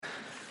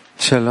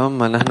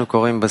שלום, אנחנו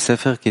קוראים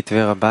בספר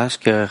כתבי רבש,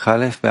 כרך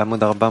א',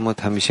 בעמוד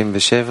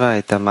 457,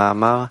 את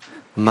המאמר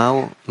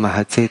מהו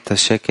מחצית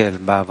השקל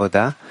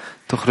בעבודה.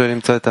 תוכלו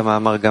למצוא את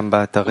המאמר גם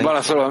באתרים.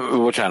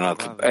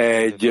 Bocsánat,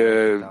 egy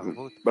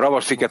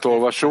Rabash cikket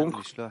olvasunk.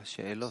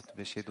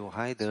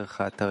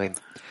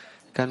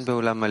 כאן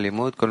בעולם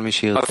הלימוד, כל מי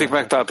שירצה. A cikk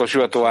megtalálható a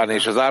Sivatóán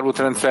és az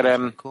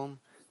árvútrendszerem.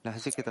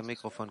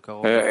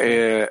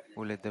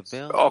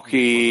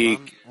 Aki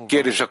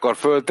kérdést akar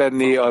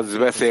föltenni, az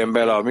beszéljen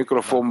bele a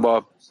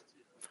mikrofonba,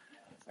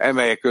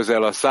 emelje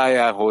közel a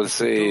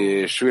szájához,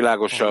 és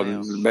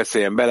világosan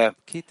beszéljen bele.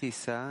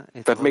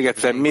 Tehát még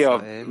egyszer,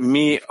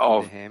 mi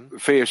a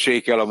fél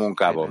sékel a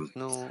munkában?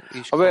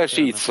 A vers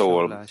így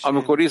szól: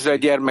 amikor Izrael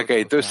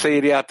gyermekeit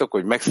összeírjátok,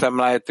 hogy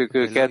megszámláljátok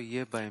őket,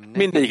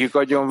 mindegyikük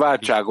adjon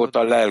váltságot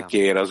a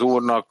lelkér az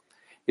Úrnak,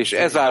 és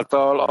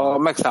ezáltal a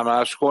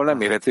megszámláláskor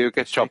nem érheti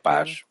őket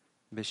csapás.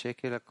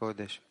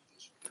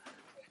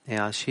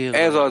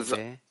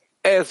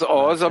 Ez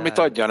az, amit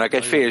adjanak.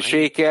 Egy fél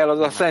sékel, az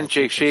a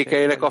szentség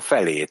sékelének a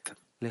felét.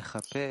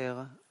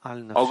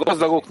 A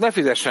gazdagok ne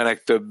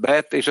fizessenek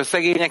többet, és a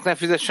szegények ne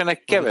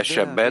fizessenek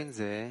kevesebbet,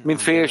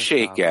 mint fél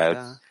sékelt.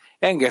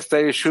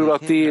 Engesztelésül a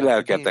ti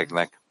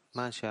lelketeknek.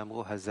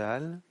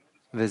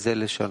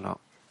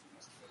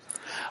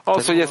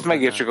 Az, hogy ezt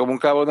megértsük a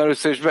munkában,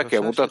 először is be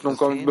kell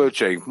mutatnunk, amit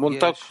bölcseink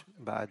mondtak.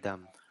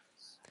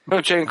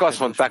 Bölcseink azt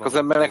mondták, az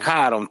embernek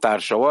 3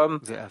 társa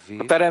van,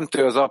 a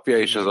teremtő, az apja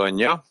és az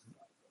anyja.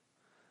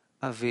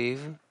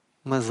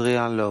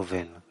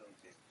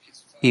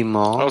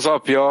 Az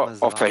apja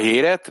a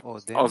fehéret,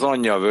 az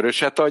anyja a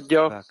vöröset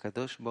adja,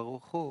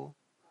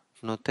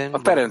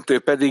 a teremtő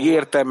pedig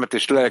értelmet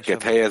és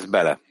lelket helyez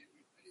bele.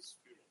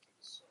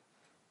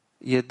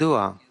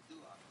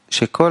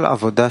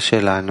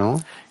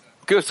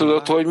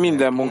 Köztudott, hogy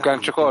minden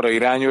munkánk csak arra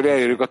irányul, hogy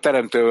elérjük a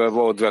teremtővel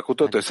való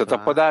dvekutot,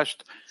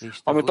 összetapadást,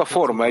 amit a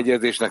forma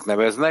egyezésnek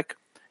neveznek,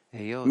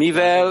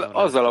 mivel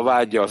azzal a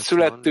vággyal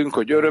születtünk,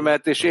 hogy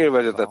örömet és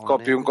élvezetet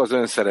kapjunk az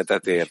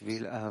önszeretetért.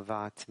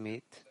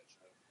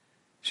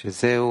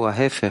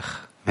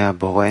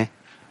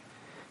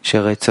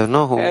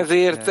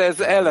 Ezért ez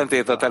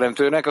ellentét a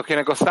teremtőnek,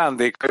 akinek a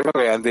szándéka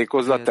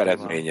megajándékozza a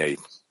teremtményeit.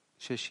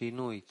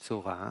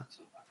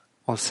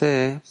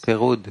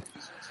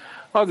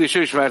 Az is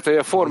ismerte, hogy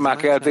a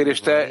formák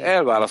eltérése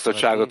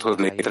elválasztottságot hoz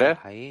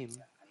létre.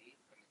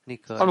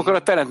 Amikor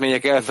a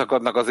teremtmények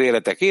elszakadnak az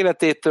életek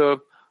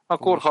életétől,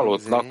 akkor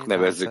halottnak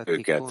nevezzük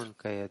őket.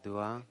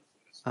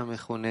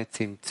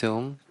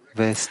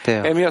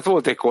 Emiatt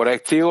volt egy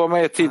korrekció,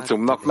 amelyet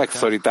cincumnak,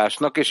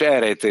 megszorításnak és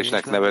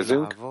elrejtésnek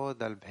nevezünk,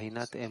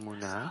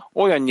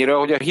 olyannyira,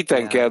 hogy a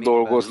hiten kell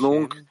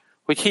dolgoznunk,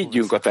 hogy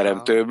higgyünk a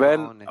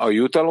teremtőben, a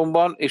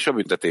jutalomban és a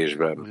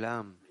büntetésben.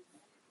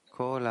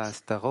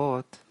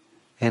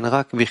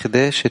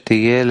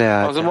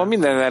 Azonban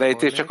minden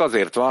elrejtés csak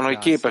azért van, hogy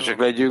képesek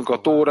legyünk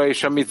a tóra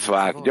és a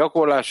micvák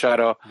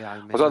gyakorlására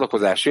az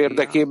adakozás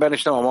érdekében,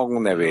 és nem a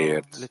magunk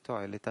nevéért.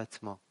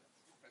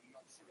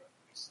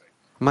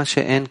 מה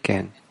שאין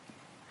כן,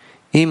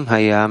 אם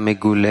היה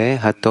מגולה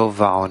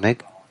הטוב והעונג,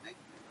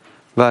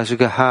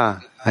 וההשגחה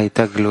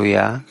הייתה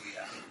גלויה,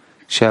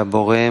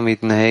 שהבורא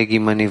מתנהג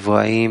עם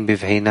הנבראים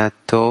בבחינת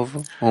טוב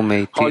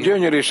ומיטיב. Ha a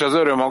gyönyör és az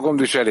öröm, a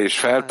gondviselés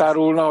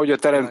feltárulna, hogy a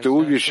teremtő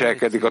úgy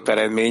viselkedik a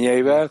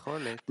teremtményeivel,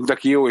 mint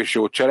aki jó és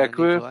jó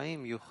cselekvő,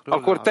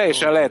 akkor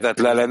teljesen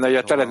lehetetlen lenne, hogy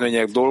a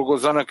teremtmények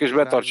dolgozzanak és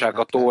betartsák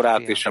a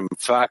tórát és a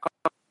micvákat,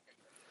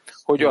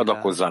 hogy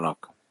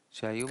adakozzanak.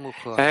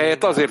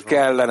 Ehelyett azért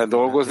kellene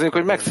dolgozni,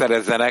 hogy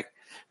megszerezzenek,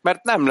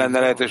 mert nem lenne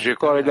lehetőség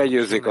arra, hogy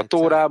legyőzzék a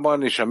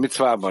tórában és a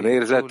micvában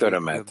érzett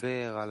örömet.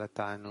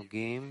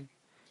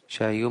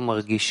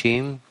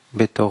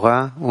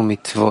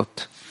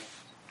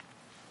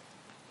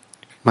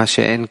 מה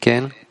שאין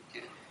כן,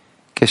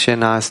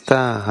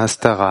 כשנעשתה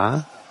הסתרה,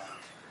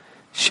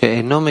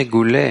 שאינו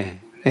מגולה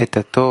את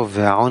הטוב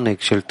והעונג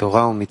של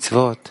תורה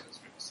ומצוות,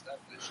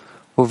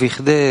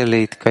 ובכדי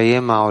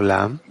להתקיים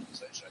העולם,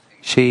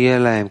 שיהיה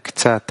להם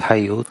קצת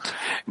חיות.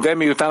 De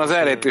miután az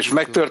elrejtés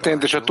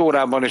megtörtént, és a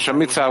tórában és a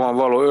micvában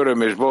való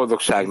öröm és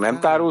boldogság nem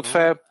tárult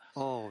fel,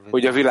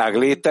 hogy a világ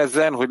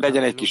létezzen, hogy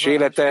legyen egy kis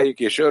életeik,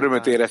 és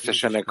örömöt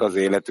érezhessenek az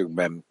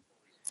életükben.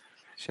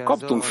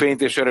 Kaptunk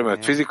fényt és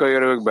örömöt fizikai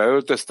örömökbe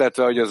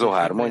öltöztetve, ahogy a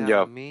Zohár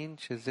mondja,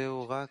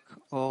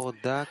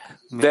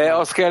 de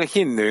azt kell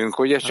hinnünk,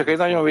 hogy ez csak egy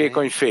nagyon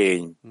vékony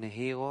fény,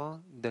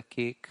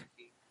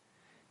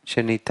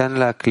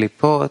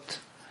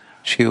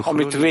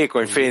 amit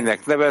vékony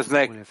fénynek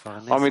neveznek,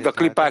 amit a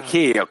klipák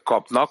héjak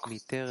kapnak,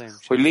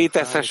 hogy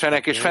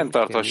létezhessenek és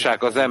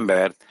fenntarthassák az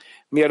embert,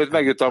 mielőtt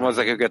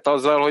megjutalmazzák őket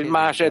azzal, hogy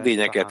más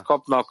edényeket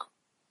kapnak,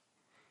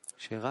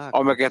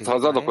 amelyeket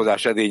az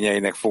adakozás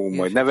edényeinek fogunk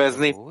majd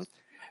nevezni,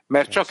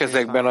 mert csak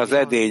ezekben az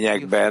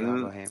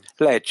edényekben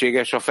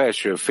lehetséges a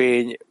felső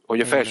fény, hogy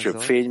a felsőbb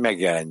fény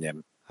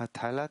megjelenjen.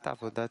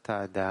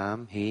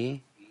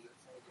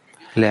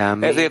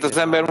 Ezért az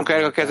ember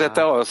munkájának a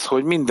kezdete az,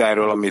 hogy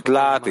mindenről, amit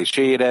lát és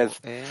érez,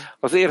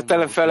 az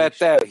értelem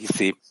felett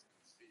elhiszi,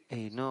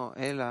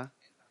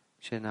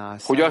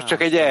 hogy az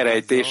csak egy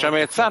elrejtés,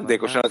 amelyet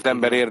szándékosan az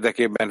ember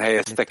érdekében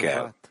helyeztek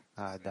el.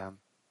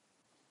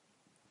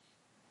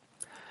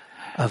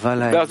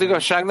 De az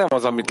igazság nem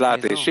az, amit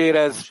lát és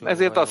érez,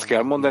 ezért azt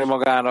kell mondani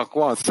magának,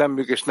 van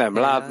szemük és nem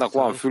látnak,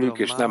 van fülük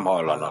és nem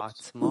hallanak.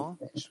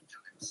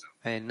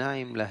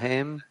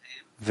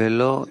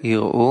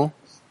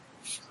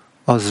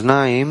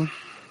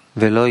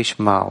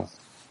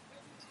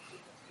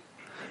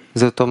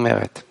 זאת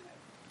אומרת,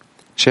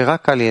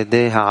 שרק על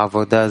ידי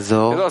העבודה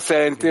זו, ez azt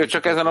jelenti, hogy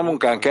csak ezen a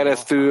munkán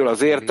keresztül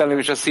az értelem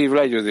és a szív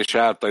legyőzés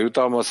által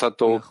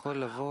jutalmazható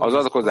az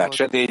adakozás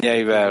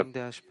edényeivel,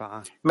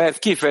 mert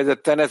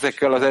kifejezetten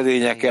ezekkel az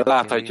edényekkel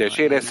láthatja és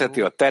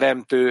érezheti a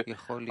teremtő,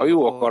 a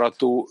jó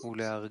akaratú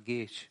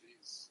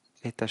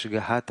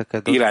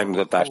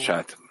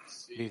iránymutatását.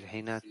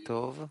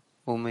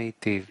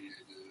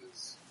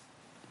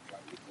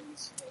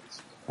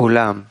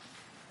 אולם,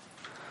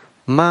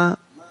 מה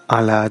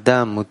על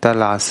האדם מוטל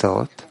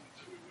לעשות?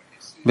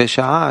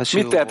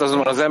 Mit tehet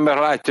azonban az ember,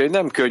 ha látja, hogy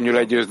nem könnyű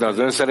legyőzni az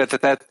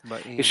önszeretetet,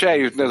 és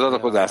eljutni az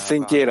adakozás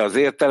szintjére az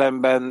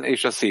értelemben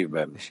és a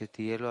szívben?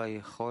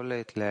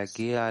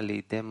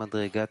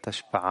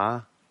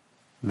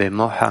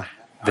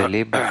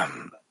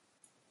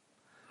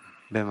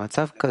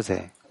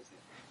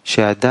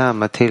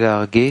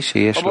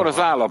 Abban az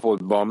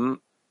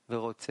állapotban,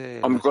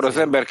 amikor az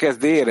ember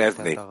kezd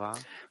érezni,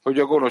 hogy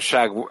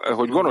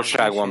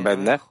gonoszság van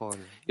benne,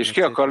 és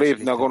ki akar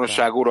lépni a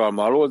gonoszság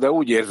uralma alól, de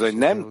úgy érzi, hogy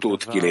nem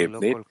tud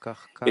kilépni,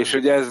 és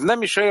hogy ez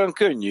nem is olyan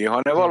könnyű,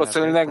 hanem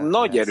valószínűleg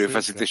nagy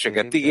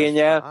erőfeszítéseket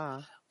igényel,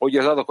 hogy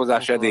az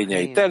adakozás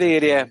edényeit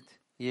elérje,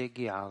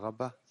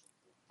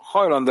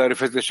 hajlandó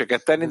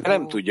erőfeszítéseket tenni, de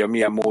nem tudja,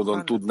 milyen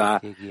módon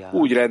tudná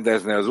úgy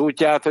rendezni az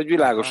útját, hogy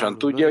világosan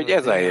tudja, hogy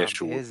ez a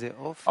helyes út,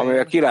 amely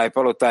a király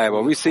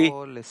palotájába viszi,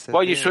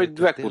 vagyis, hogy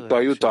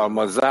vekuttal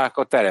jutalmazzák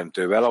a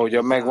teremtővel,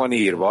 ahogyan meg van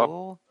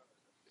írva.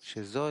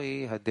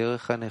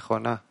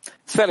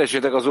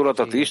 Szeressétek az Urat,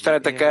 a ti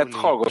isteneteket,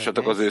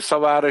 hallgassatok az ő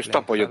szavára, és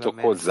tapadjatok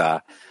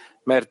hozzá,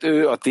 mert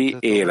ő a ti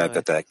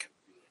életetek.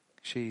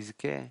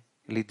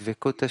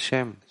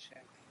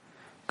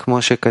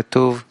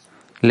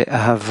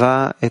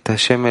 לאהבה את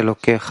השם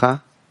אלוקיך,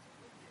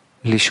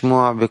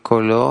 לשמוע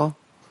בקולו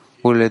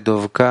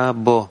ולדבקה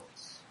בו,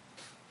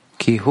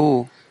 כי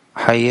הוא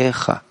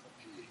חייך.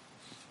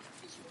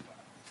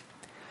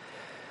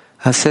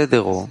 הסדר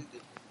הוא,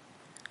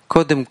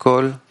 קודם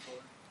כל,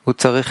 הוא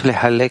צריך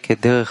לחלק את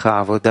דרך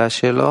העבודה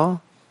שלו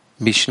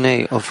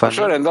בשני אופנים. A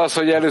sorrend az,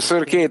 hogy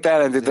először két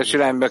ellentétes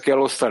irányba kell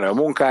osztani a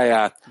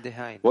munkáját,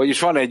 vagyis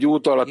van egy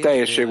út, ahol a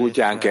teljesség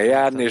útján kell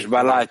járni, és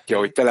bár látja,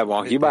 hogy tele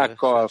van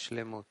hibákkal,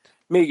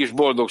 mégis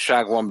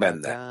boldogság van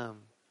benne.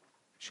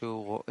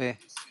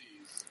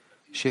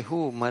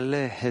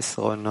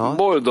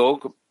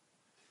 Boldog,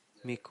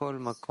 מכל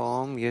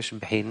מקום יש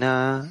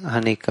בחינה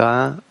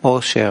הנקרא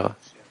עושר,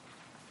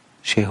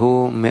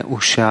 שהוא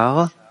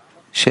מאושר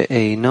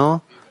שאינו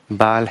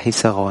בעל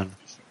חיסרון.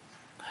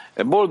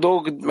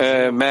 Boldog,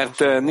 mert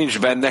nincs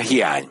benne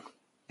hiány.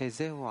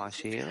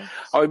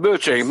 Ahogy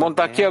bölcseink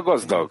mondták, ki a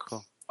gazdag?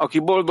 Aki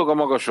boldog a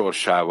maga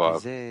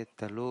sorsával.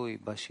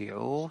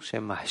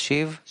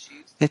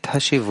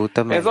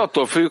 Ez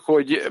attól függ,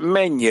 hogy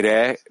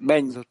mennyire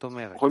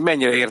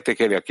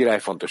értékeli a király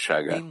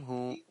fontosságát.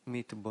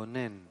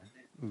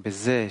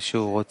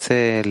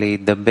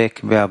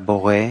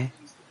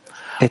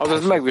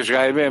 Azaz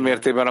megvizsgálja, milyen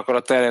mértékben akar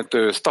a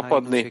teremtőhöz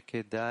tapadni,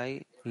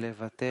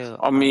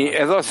 ami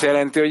ez azt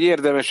jelenti, hogy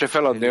érdemes-e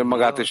feladni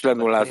önmagát és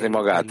lenullázni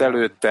magát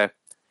előtte.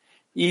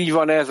 Így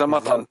van ez a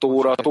Matan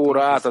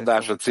Tóra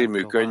átadása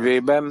című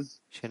könyvében,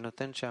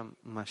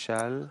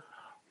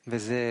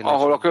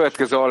 ahol a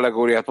következő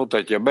allegóriát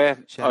mutatja be,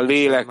 a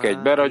lélek egy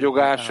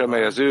beragyogás,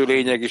 amely az ő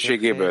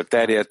lényegiségéből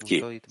terjed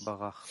ki.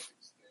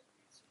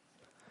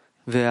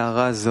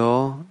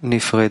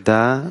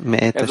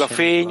 Ez a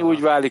fény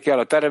úgy válik el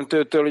a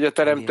teremtőtől, hogy a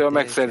teremtő a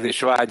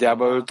megszerzés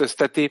vágyába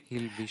öltözteti,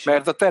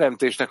 mert a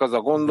teremtésnek az a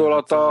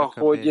gondolata,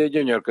 hogy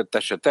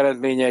gyönyörködtesse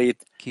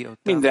teremtményeit,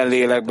 minden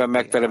lélekben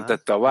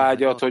megteremtette a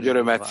vágyat, hogy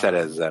örömet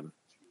szerezzen.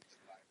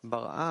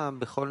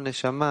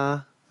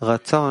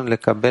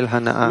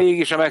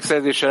 Mégis a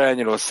megszerzésre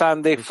elnyúló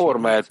szándék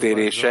forma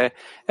eltérése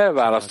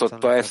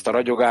elválasztotta ezt a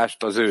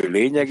ragyogást az ő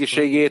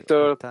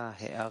lényegiségétől,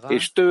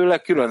 és tőle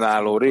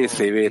különálló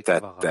részévé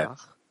tette.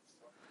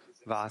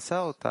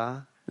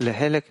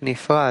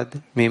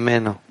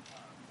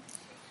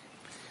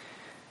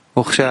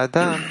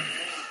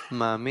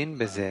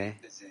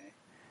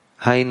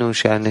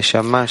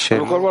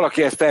 Amikor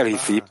valaki ezt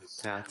elhiszi,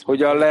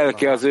 hogy a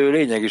lelke az ő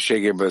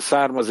lényegiségéből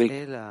származik,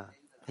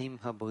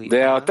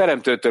 de a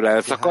teremtőtől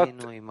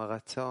elszakadt,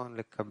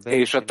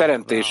 és a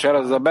teremtéssel,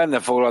 azaz a benne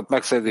foglalt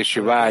megszerzési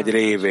vágy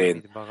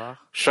révén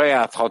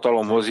saját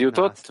hatalomhoz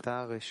jutott,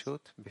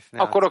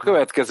 akkor a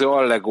következő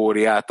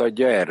allegóriát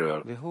adja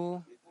erről.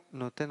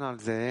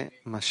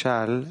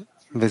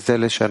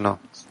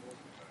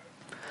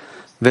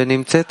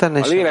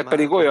 A lélek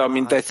pedig olyan,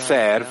 mint egy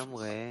szerv,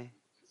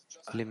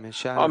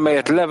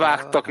 amelyet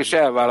levágtak és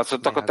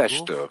elválasztottak a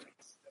testtől.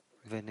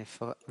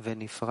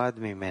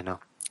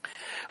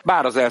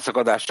 Bár az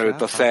elszakadás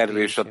előtt a szerv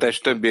és a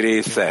test többi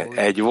része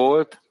egy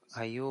volt,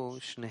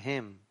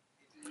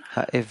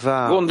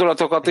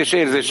 gondolatokat és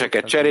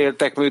érzéseket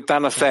cseréltek,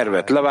 miután a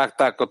szervet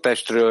levágták a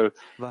testről,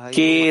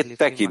 két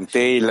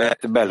tekintély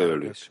lett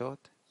belőlük.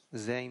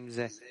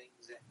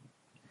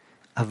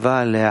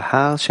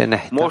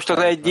 Most az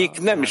egyik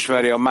nem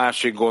ismeri a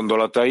másik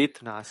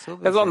gondolatait,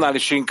 ez annál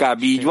is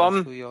inkább így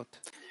van,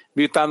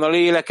 miután a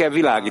léleke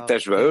világi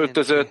testbe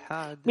öltözött,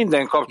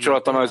 minden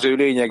kapcsolata az ő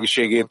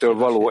lényegiségétől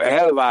való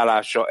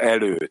elválása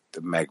előtt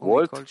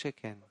megvolt,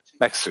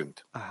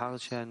 megszűnt.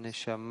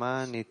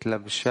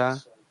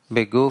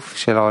 בגוף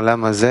של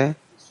העולם הזה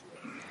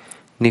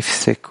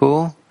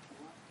נפסקו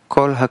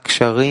כל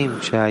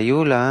הקשרים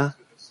שהיו לה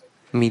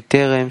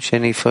מטרם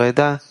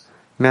שנפרדה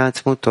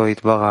מעצמותו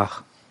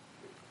יתברך.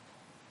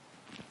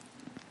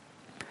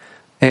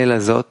 אלא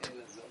זאת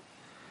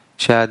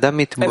שהאדם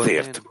מתבונן.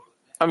 Ezért,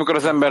 amikor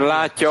az ember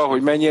látja,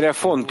 hogy mennyire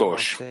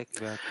fontos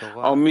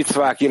a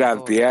micvák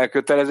iránti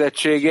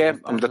elkötelezettsége,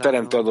 amit a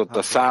Teremtő adott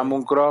a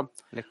számunkra,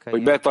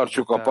 hogy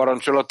betartsuk a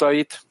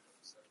parancsolatait,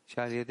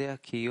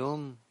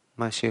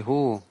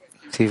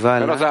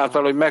 mert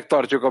azáltal, hogy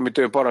megtartjuk, amit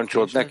ő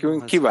parancsolt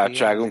nekünk,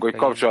 kiváltságunk, hogy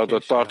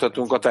kapcsolatot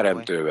tarthatunk a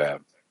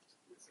Teremtővel.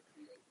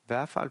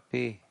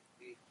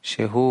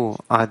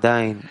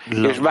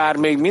 És bár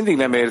még mindig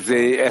nem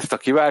érzi ezt a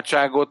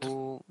kiváltságot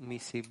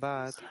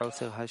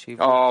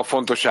a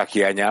fontosság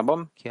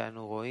hiányában,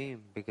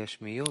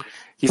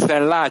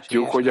 hiszen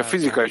látjuk, hogy a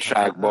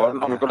fizikaiságban,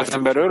 amikor az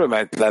ember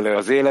örömet lelő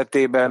az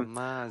életében,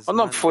 a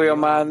nap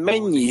folyamán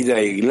mennyi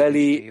ideig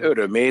leli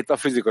örömét a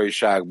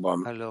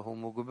fizikaiságban.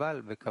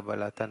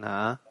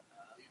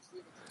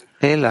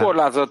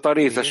 Korlátozottan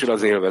részesül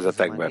az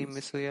élvezetekben.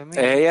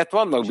 Ehelyett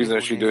vannak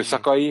bizonyos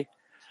időszakai,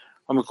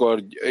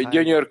 amikor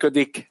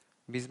gyönyörködik,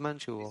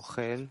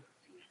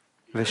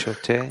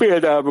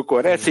 például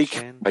amikor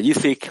eszik, vagy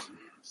iszik,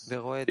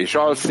 és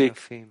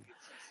alszik,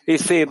 és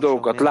szép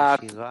dolgokat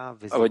lát,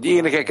 vagy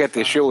énekeket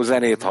és jó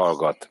zenét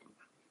hallgat.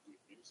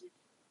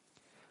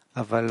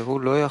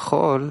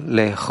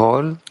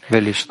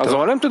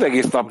 Azonban nem tud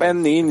egész nap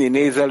enni, inni,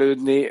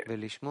 nézelődni,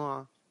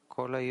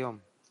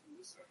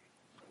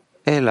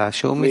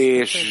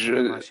 és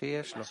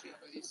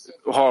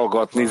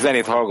hallgatni,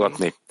 zenét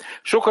hallgatni.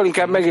 Sokkal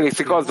inkább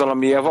megelégszik azzal,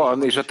 amilyen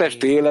van, és a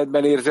testi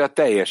életben érzi a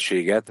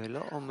teljességet,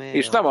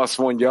 és nem azt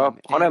mondja,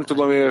 ha nem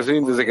tudom érezni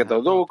mindezeket a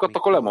dolgokat,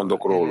 akkor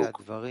lemondok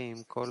róluk.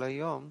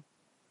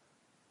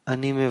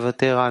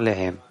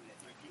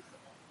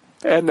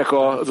 Ennek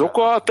az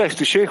oka a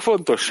testiség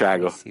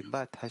fontossága.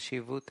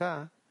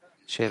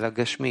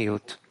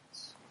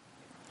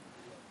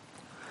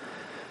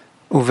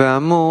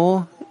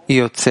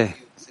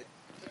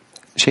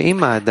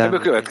 Ebből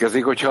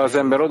következik, hogyha az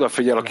ember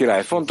odafigyel a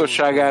király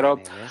fontosságára,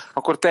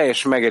 akkor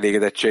teljes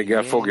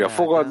megelégedettséggel fogja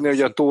fogadni,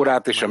 hogy a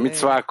Tórát és a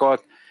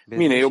micvákat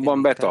minél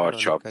jobban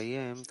betartsa.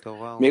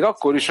 Még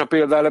akkor is, ha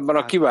például ebben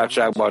a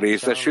kiváltságban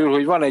részesül,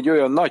 hogy van egy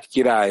olyan nagy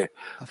király,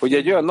 hogy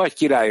egy olyan nagy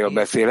királlyal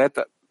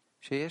beszélhet,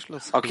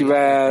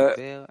 akivel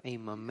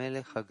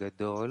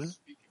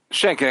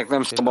senkinek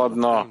nem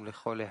szabadna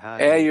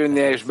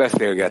eljönnie és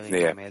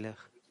beszélgetnie.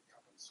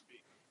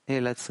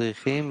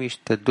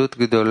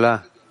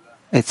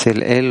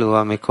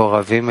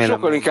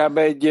 Sokkal inkább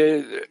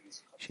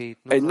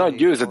egy nagy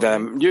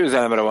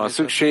győzelemre van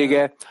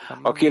szüksége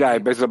a király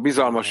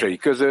bizalmasai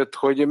között,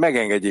 hogy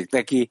megengedjék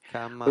neki,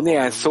 hogy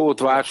néhány szót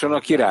váltson a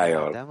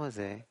királlyal.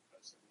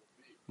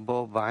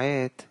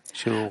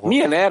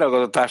 Milyen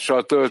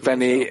elragadatással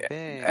tölteni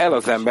el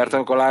az embert,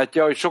 amikor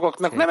látja, hogy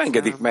sokaknak nem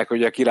engedik meg,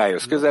 hogy a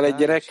királyhoz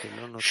közeledjenek,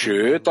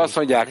 sőt, azt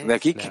mondják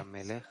nekik,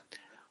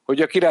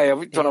 hogy a király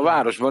itt van a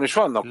városban, és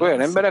vannak olyan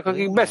emberek,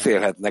 akik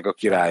beszélhetnek a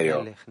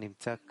királlyal.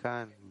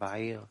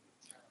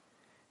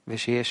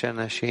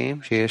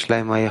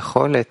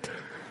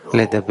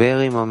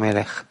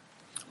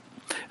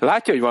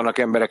 Látja, hogy vannak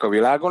emberek a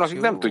világon, akik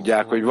nem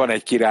tudják, hogy van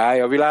egy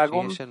király a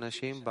világon,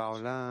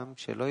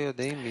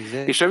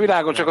 és a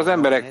világon csak az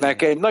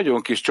embereknek egy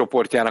nagyon kis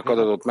csoportjának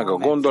adott meg a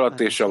gondolat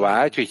és a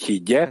vágy, hogy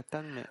higgye,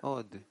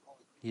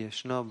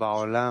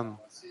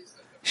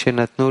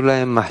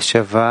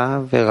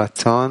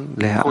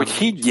 hogy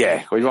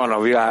higgye, hogy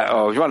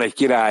van egy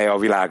királya a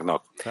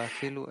világnak.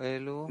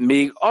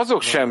 Még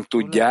azok sem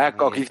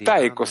tudják, akik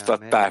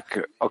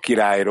tájékoztatták a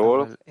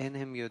királyról,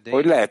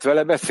 hogy lehet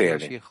vele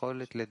beszélni.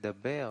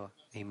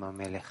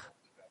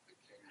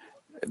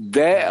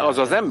 De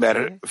az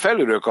ember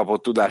felülről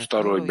kapott tudást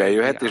arról, hogy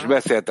bejöhet, és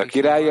beszélt a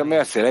király, ami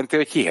azt jelenti,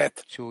 hogy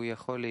hihet.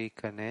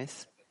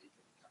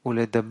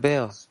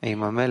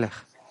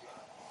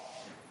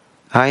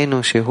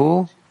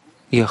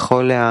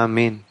 יכול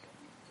להאמין.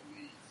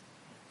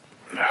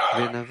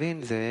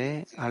 ונבין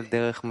זה על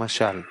דרך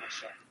משל.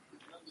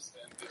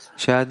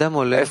 שהאדם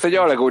הולך... Ezt egy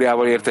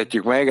allegóriával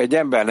értetjük meg, egy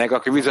embernek,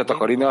 aki vizet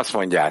akar inni, azt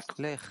mondják.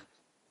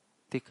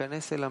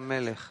 תיכנס אל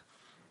המלך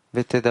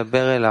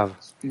ותדבר אליו.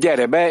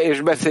 Gyere be,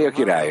 és beszélj a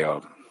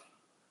királlyal.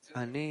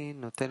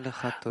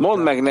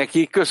 Mondd meg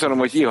neki, köszönöm,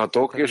 hogy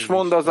ihatok, és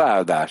mondd az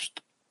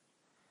áldást.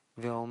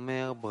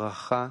 ואומר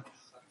ברכה,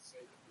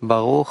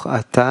 ברוך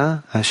אתה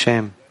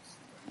השם.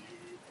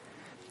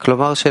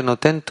 כלומר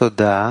שנותן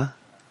תודה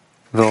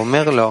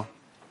ואומר לו,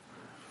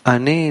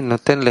 אני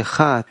notén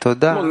lecha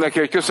toda. Mondd neki,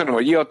 hogy köszönöm,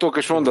 hogy ihatok,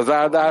 és mondd az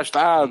áldást,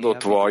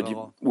 áldott vagy,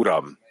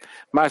 Uram.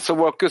 Más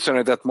szóval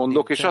köszönetet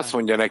mondok, és azt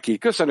mondja neki,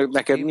 köszönök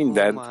neked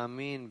mindent,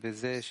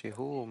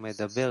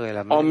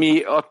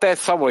 ami a te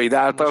szavaid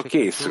által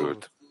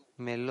készült.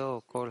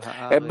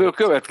 Ebből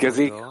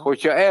következik,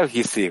 hogyha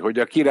elhiszi, hogy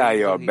a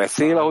királlyal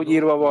beszél, ahogy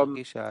írva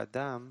van,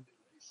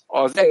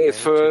 az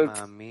egész föld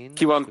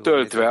ki van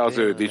töltve az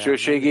ő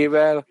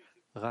dicsőségével,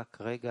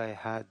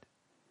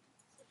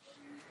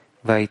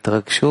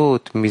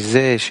 וההתרגשות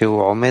מזה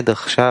שהוא עומד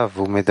עכשיו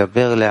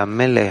ומדבר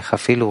להמלך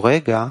אפילו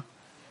רגע,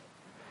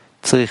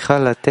 צריכה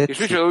לתת és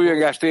micsoda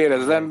újjongást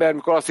érez az ember,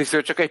 mikor azt hiszi,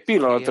 hogy csak egy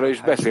pillanatra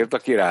is beszélt a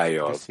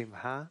királlyal.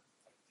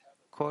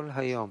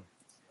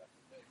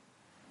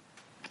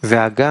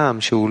 והגם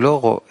שהוא לא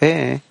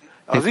רואה,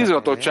 az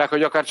izgatottság,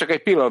 hogy akár csak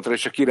egy pillanatra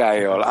is a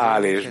királlyal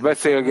áll és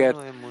beszélget,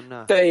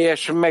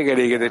 teljes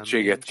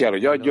megelégedettséget kell,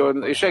 hogy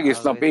adjon, és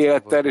egész nap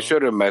élettel és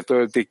örömmel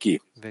tölti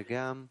ki.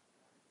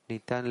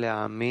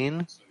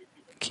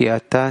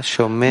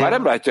 Már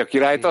nem látja a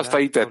királyt, azt a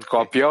hitet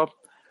kapja,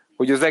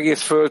 hogy az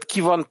egész föld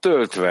ki van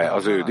töltve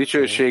az ő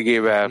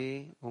dicsőségével,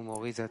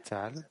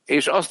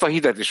 és azt a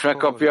hitet is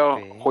megkapja,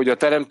 hogy a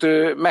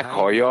Teremtő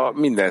meghallja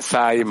minden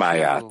száj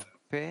imáját.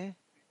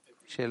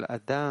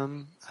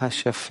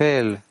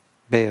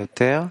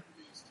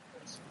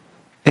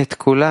 את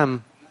כולם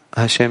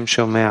השם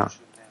שומע.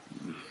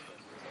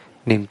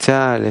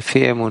 נמצא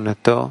לפי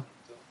אמונתו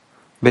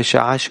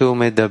בשעה שהוא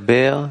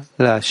מדבר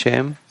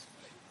להשם,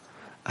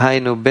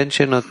 היינו בין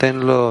שנותן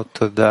לו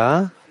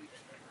תודה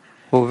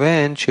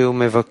ובין שהוא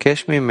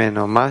מבקש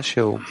ממנו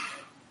משהו,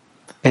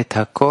 את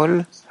הכל.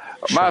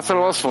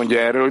 Mászló azt mondja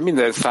erről, hogy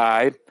minden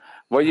száj,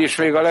 vagyis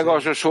még a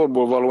legalsó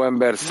sorból való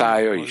ember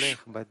szája is.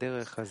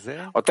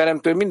 A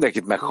Teremtő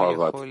mindenkit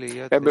meghallgat.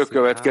 Ebből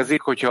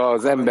következik, hogyha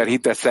az ember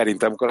hite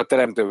szerint, amikor a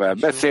Teremtővel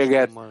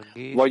beszélget,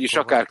 vagyis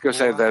akár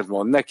köszönetet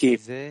mond neki,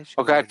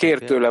 akár kér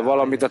tőle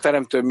valamit, a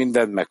Teremtő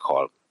mindent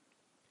meghall.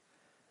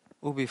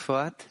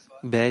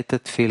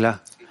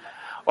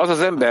 Az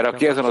az ember,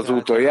 aki ezen az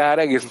úton jár,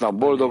 egész nap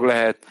boldog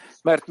lehet,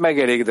 mert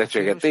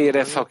megelégedettséget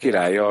érez, ha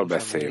királlyal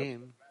beszél.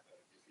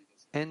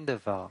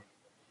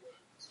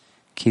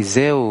 כי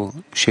זהו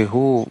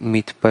שהוא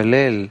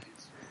מתפלל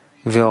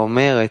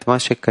ואומר את מה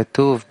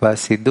שכתוב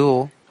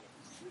בסידור,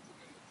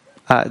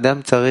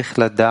 האדם צריך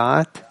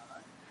לדעת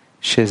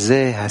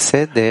שזה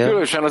הסדר.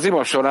 Különösen az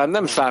ima során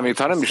nem számít,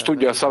 ha nem is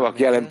tudja a szavak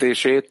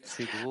jelentését,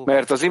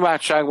 mert az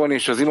imádságban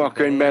és az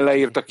imakönyvben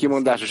leírt a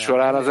kimondása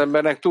során az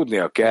embernek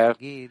tudnia kell,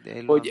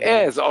 hogy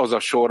ez az a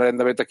sorrend,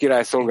 amit a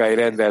király szolgái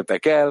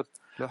rendeltek el,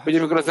 hogy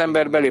amikor az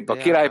ember belép a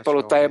király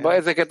palotájába,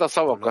 ezeket a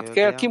szavakat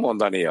kell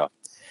kimondania.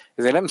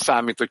 Ezért nem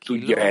számít, hogy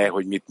tudja-e,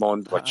 hogy mit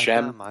mond, vagy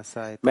sem,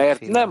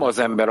 mert nem az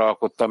ember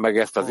alkotta meg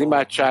ezt az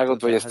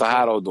imádságot, vagy ezt a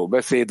hálaadó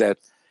beszédet,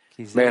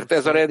 mert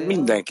ez a rend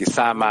mindenki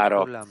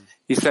számára,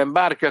 hiszen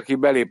bárki, aki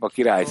belép a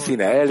király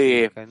színe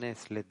elé,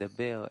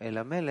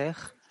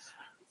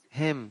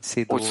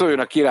 hogy szóljon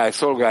a király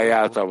szolgái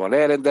által van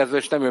elrendezve,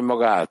 és nem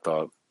önmaga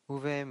által.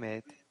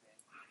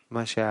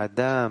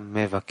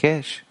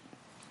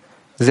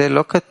 זה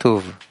לא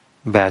כתוב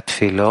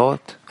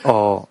בתפילות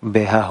או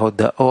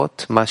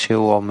בההודעות מה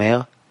שהוא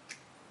אומר,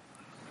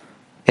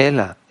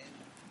 אלא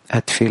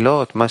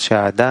התפילות, מה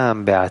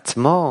שהאדם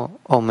בעצמו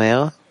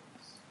אומר,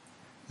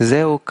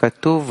 זהו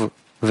כתוב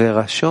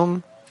ורשום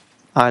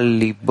על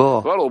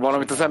ליבו. Valóban,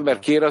 amit az ember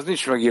kér, az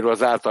nincs megírva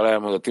az által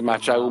elmondott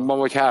imádságunkban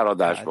vagy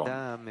háladásban.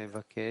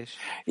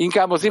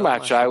 Inkább az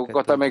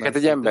imádságokat, amelyeket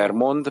egy ember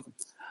mond,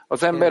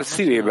 az ember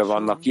szívébe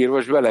vannak írva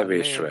és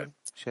belevésve.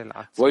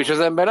 Vagyis az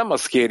ember nem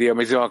azt kéri,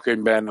 ami az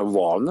imakönyvben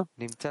van,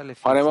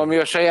 hanem ami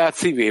a saját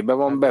szívébe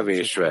van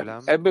bevésve.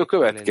 Ebből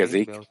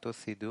következik,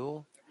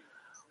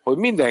 hogy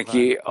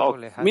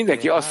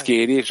mindenki azt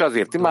kéri, és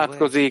azért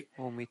imádkozik,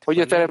 hogy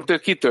a Teremtő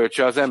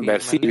kitöltse az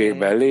ember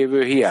szívében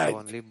lévő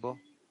hiányt.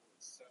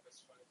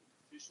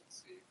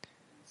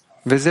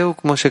 וזהו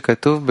כמו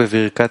שכתוב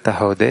בברכת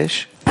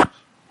החודש,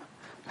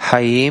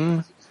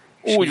 חיים.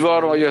 Úgy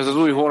van, hogy ez az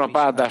új hónap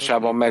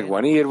áldásában meg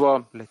van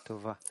írva,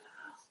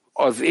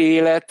 az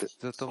élet,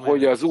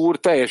 hogy az Úr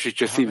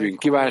teljesítse szívünk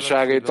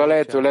kívánságait a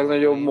lehető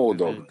legnagyobb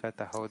módon.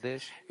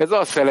 Ez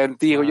azt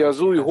jelenti, hogy az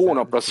új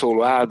hónapra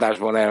szóló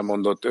áldásban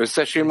elmondott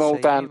összes ima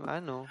után,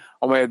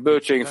 amelyet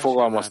bölcseink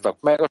fogalmaztak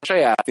meg, a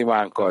saját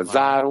imánkkal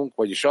zárunk,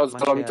 vagyis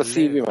azzal, amit a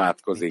szív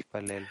imádkozik.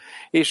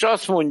 És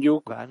azt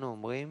mondjuk,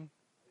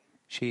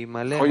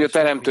 hogy a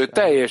Teremtő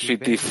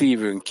teljesíti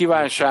szívünk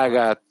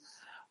kívánságát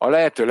a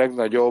lehető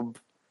legnagyobb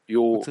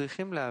jó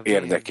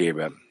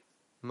érdekében.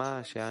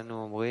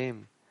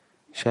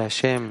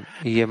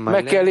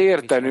 Meg kell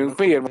értenünk,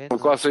 miért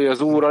mondjuk azt, hogy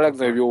az Úr a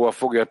legnagyobb jóval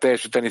fogja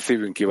teljesíteni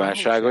szívünk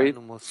kívánságait.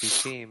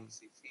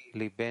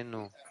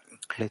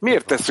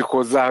 Miért tesszük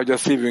hozzá, hogy a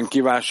szívünk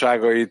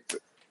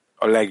kívánságait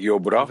a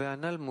legjobbra?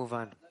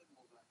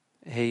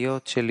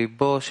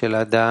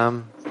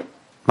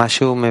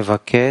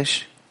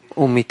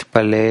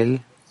 ומתפלל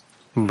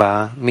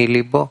בה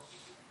מליבו.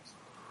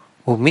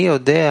 ומי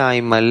יודע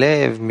אם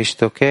הלב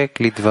משתוקק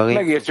לדברים.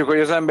 Megértjük, hogy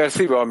az ember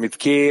szíve, amit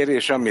kér,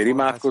 és amire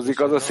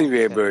imádkozik, az a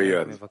szívéből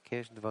jön.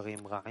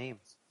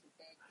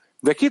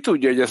 De ki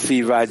tudja, hogy a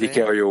szív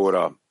vágyik-e a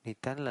jóra?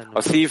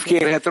 A szív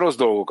kérhet rossz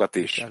dolgokat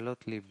is.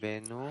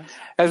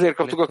 Ezért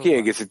kaptuk a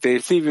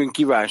kiegészítést, szívünk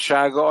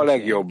kívánsága a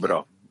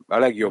legjobbra, a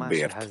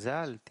legjobbért.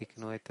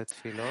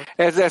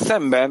 Ezzel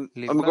szemben,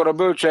 amikor a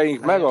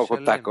bölcseink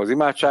megalkották az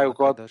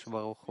imádságokat,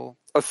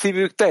 a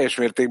szívük teljes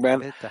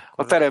mértékben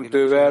a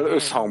Teremtővel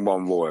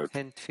összhangban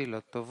volt.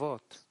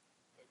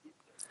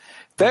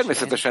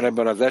 Természetesen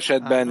ebben az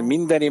esetben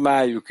minden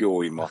imájuk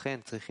jó ima.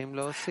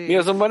 Mi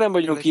azonban nem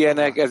vagyunk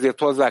ilyenek, ezért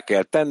hozzá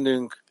kell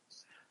tennünk,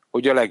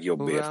 hogy a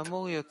legjobbért.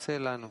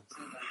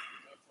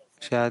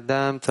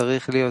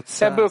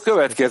 Ebből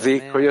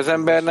következik, hogy az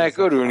embernek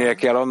örülnie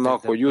kell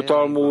annak, hogy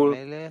jutalmul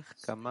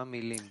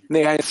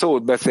néhány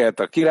szót beszélt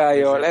a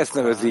királlyal, ezt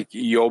nevezik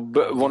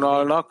jobb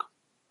vonalnak,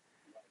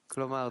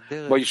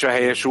 vagyis a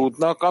helyes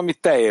útnak, amit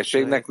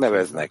teljességnek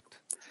neveznek.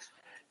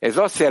 Ez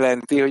azt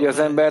jelenti, hogy az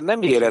ember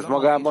nem érez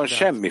magában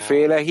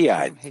semmiféle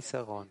hiányt.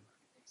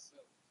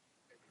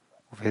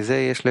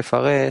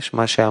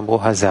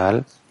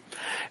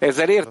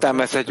 Ezzel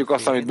értelmezhetjük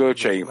azt, amit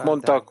bölcseink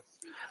mondtak.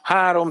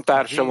 3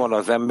 társa van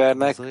az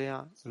embernek,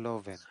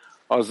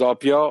 az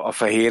apja a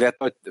fehéret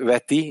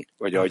veti,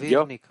 vagy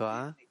adja.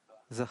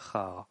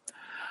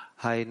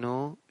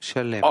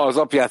 Az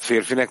apját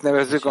férfinek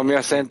nevezzük, ami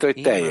azt jelenti,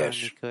 hogy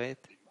teljes.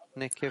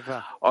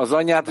 Az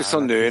anyját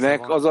viszont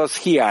nőnek, azaz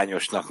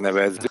hiányosnak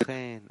nevezzük.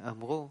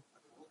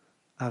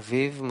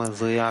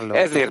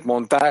 Ezért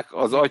mondták,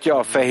 az atya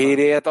a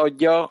fehérjét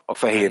adja, a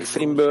fehér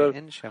színből,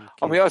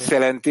 ami azt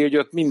jelenti, hogy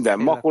ott minden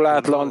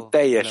makulátlan,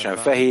 teljesen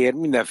fehér,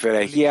 mindenféle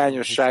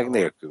hiányosság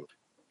nélkül.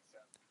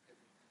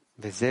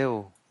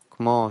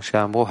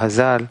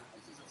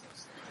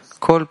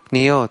 כל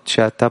פניות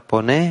שאתה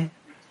פונה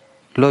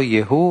לא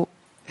יהיו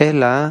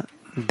אלא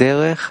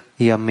דרך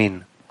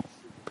ימין.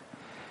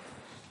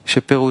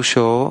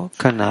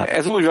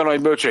 Ez úgy van,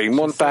 hogy bölcseink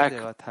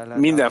mondták,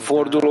 minden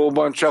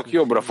fordulóban csak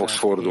jobbra fogsz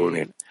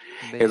fordulni.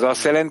 Ez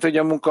azt jelenti, hogy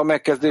a munka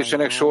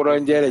megkezdésének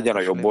sorrendje legyen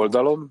a jobb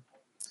oldalon,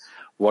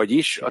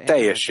 vagyis a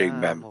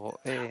teljességben,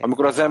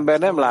 amikor az ember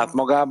nem lát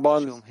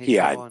magában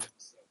hiányt.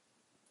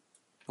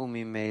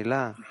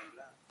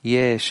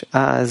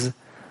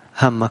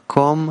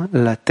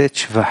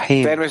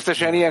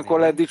 Természetesen ilyenkor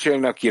lehet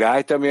dicsérni a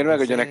királyt, amiért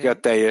megadja neki a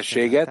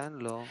teljességet,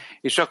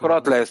 és akkor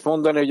azt lehet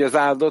mondani, hogy az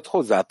áldott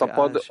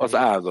hozzátapad az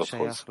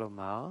áldotthoz.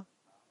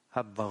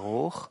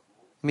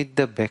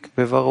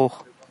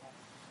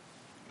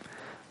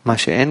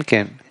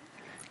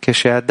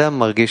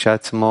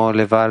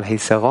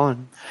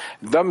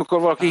 De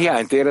amikor valaki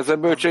hiányt érez, a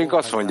bölcseink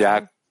azt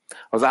mondják,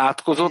 az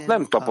átkozott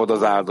nem tapad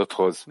az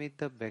áldotthoz.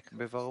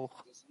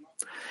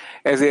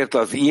 Ezért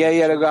az ilyen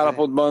jellegű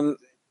állapotban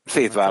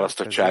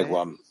szétválasztottság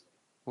van.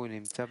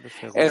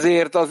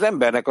 Ezért az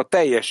embernek a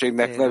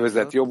teljességnek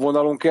nevezett jobb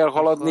vonalon kell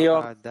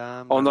haladnia,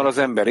 onnan az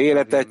ember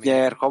életet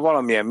nyer, ha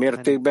valamilyen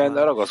mértékben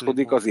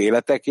ragaszkodik az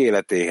életek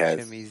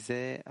életéhez.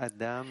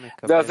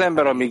 De az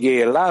ember, amíg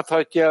él,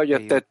 láthatja, hogy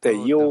a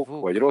tettei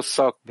jók vagy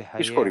rosszak,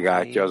 és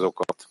korrigálhatja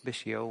azokat.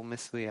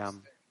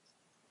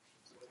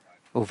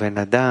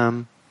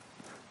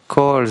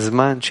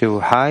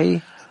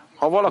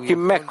 Ha valaki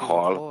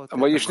meghal,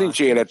 vagyis nincs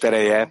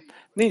életereje,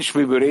 nincs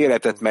miből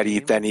életet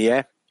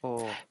merítenie,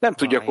 nem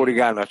tudja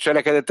korrigálni a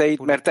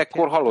cselekedeteit, mert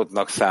ekkor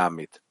halottnak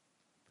számít.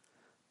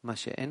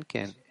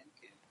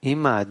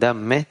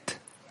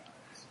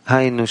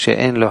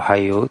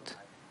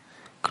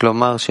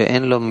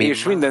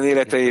 És minden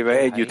életeivel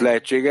együtt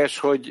lehetséges,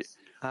 hogy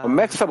ha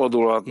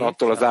megszabadulhatna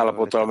attól az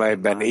állapottól,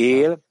 amelyben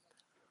él,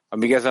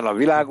 amíg ezen a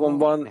világon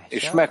van,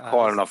 és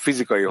meghalna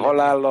fizikai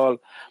halállal,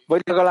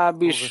 vagy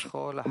legalábbis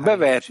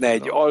bevehetne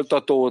egy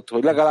altatót,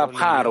 hogy legalább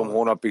 3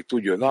 hónapig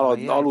tudjon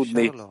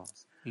aludni,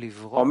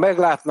 ha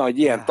meglátna egy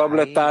ilyen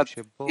tablettát,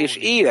 és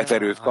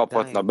életerőt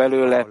kaphatna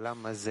belőle,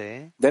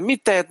 de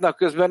mit tehetne,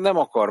 közben nem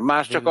akar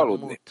más, csak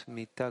aludni?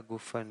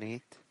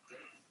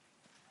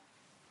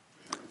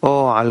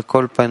 על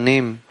כל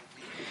פנים,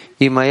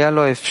 אם היה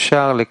לו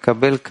אפשר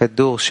לקבל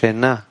כדור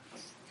שינה,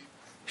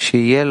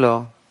 שיהיה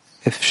לו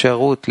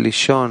אפשרות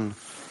לישון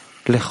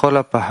לכל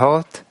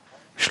הפחות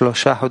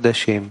 3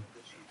 חודשים.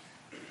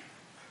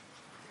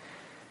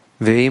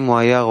 ואם הוא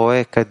היה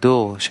רואה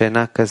כדור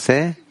שינה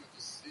כזה,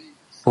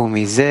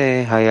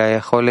 ומזה היה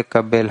יכול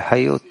לקבל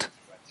חיות.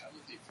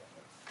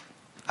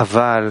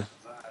 אבל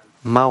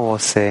מה הוא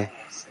עושה?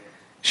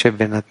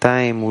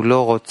 שבינתיים הוא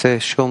לא רוצה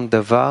שום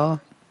דבר,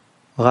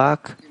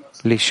 רק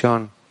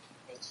לישון.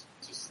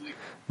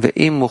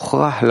 ואם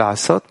מוכרח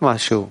לעשות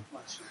משהו,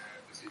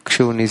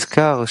 כשהוא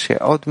נזכר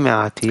שעוד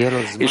מעט יהיה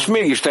לו זמן. És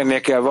mégis tennie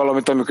kell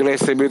valamit, amikor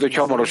eszébe jut, hogy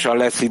hamarosan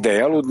lesz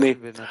ideje aludni,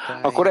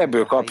 akkor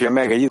ebből kapja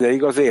meg egy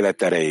ideig az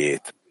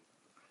életerejét.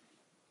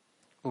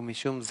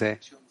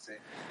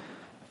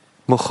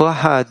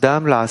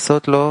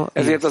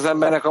 Ezért az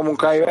embernek a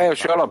munkája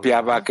első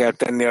alapjává kell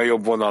tenni a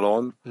jobb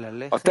vonalon,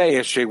 a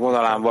teljesség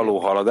vonalán való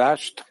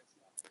haladást,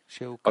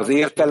 az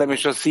értelem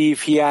és a szív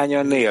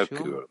hiánya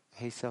nélkül.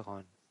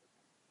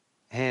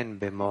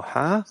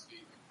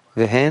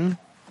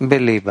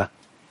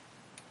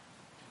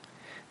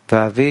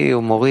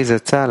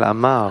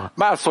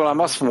 Bárszólám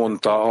azt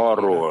mondta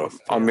arról,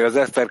 ami az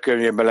Eszter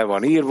könyvében le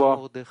van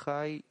írva,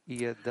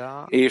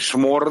 és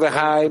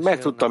Mordechai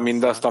megtudta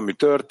mindazt, ami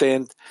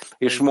történt,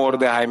 és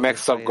Mordechai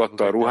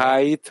megszaggatta a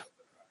ruháit,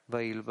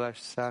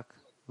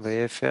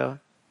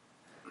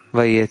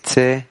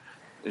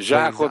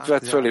 zsákot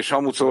vett föl, és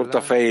hamucolt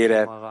a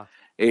fejére,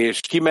 és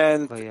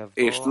kiment,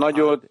 és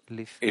nagyot,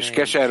 és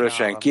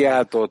keservesen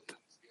kiáltott,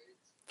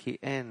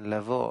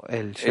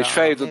 és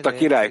feljutott a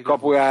király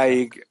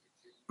kapujáig,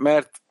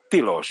 mert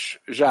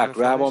tilos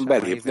zsákruhában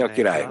belépni a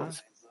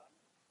királyhoz.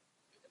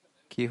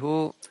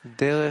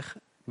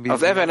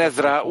 Az Even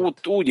Ezra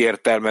úgy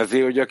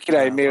értelmezi, hogy a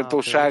király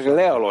méltóság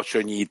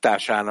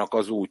lealacsonyításának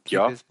az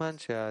útja.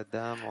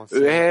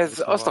 Ő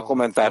ehhez azt a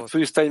kommentárt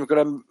fűzte, hogy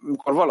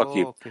amikor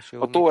valaki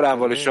a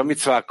Tórával és a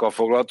micvákkal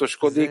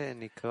foglalatoskodik,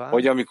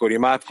 hogy amikor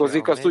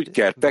imádkozik, azt úgy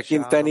kell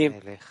tekinteni,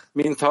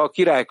 mintha a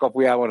király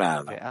kapujában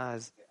állna.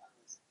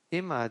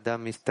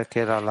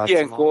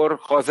 Ilyenkor,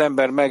 ha az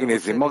ember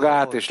megnézi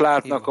magát, és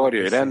látna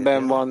akarja, hogy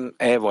rendben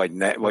van-e, vagy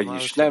ne,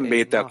 vagyis nem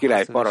véte a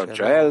király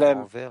parancsa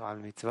ellen,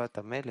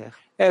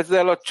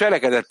 ezzel a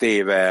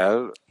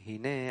cselekedetével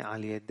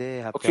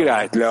a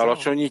királyt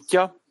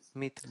lealacsonyítja,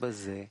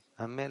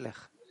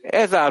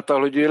 ezáltal,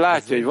 hogy ő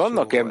látja, hogy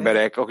vannak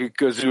emberek, akik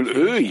közül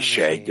ő is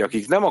egy,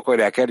 akik nem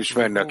akarják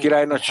elismerni a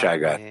király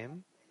nagyságát.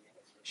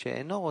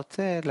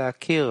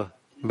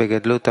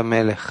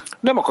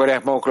 Nem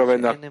akarják magukra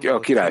venni a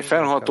király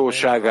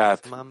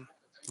fennhatóságát,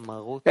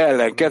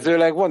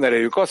 ellenkezőleg van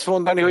erejük azt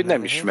mondani, hogy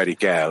nem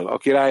ismerik el a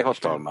király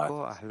hatalmát.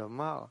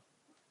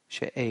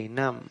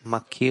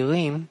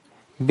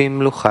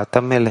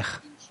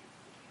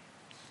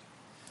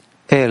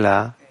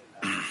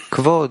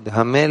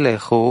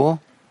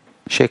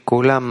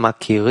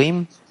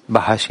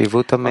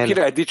 A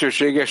király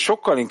dicsősége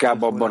sokkal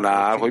inkább abban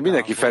áll, hogy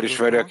mindenki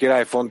felismeri a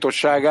király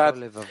fontosságát,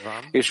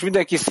 és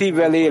mindenki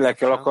szívvel,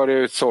 lélekkel akarja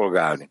őt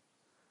szolgálni.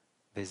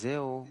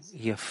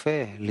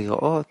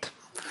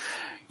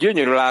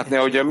 Gyönyörű látni,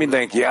 hogy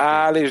mindenki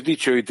áll és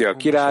dicsőíti a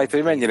királyt,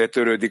 hogy mennyire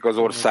törődik az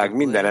ország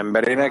minden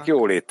emberének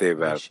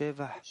jólétével.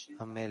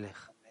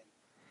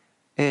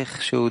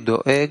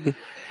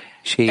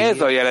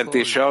 Ez a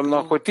jelentése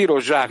annak, hogy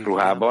tilos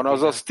zsákruhában,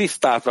 azaz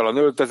tisztátalan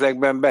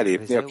öltözekben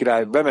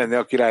bemenni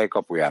a király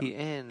kapuján.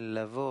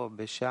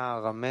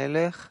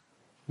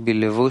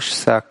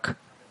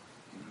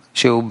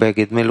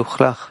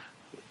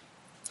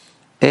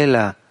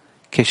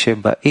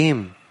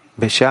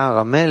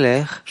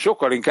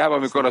 Sokkal inkább,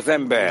 amikor az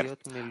ember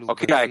a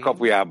király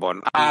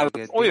kapujában áll,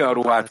 olyan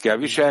ruhát kell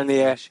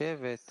viselnie,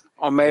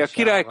 amely a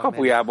király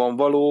kapujában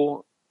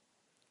való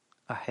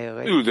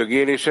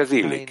üldögéléshez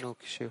illik.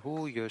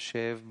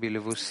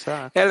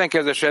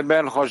 Ellenkező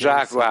esetben, ha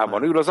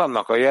zsákruhában ül, az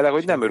annak a jele,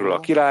 hogy nem örül a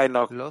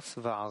királynak,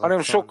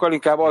 hanem sokkal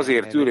inkább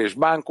azért ül és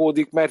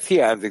bánkódik, mert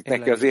hiányzik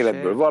neki az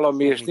életből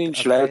valami, és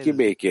nincs lelki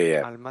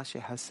békéje.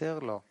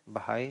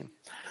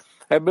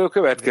 Ebből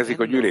következik,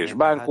 hogy ül és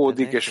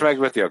bánkódik, és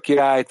megveti a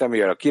királyt,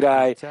 amivel a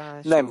király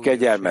nem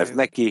kegyelmez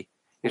neki,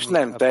 és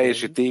nem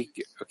teljesíti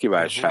a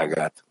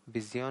kívánságát.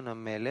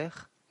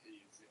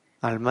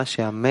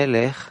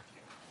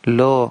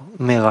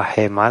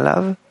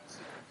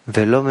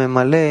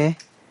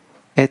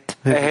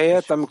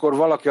 Ehelyett, amikor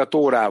valaki a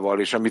Tórával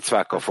és a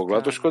micvákkal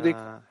foglalatoskodik,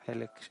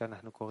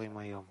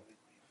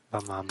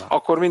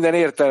 akkor minden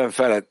értelem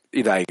felett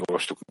idáig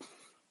olvastuk.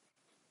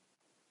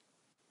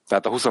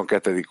 Tehát a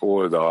 22.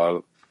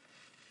 oldal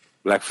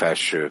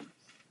legfelső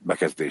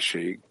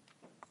bekezdéséig.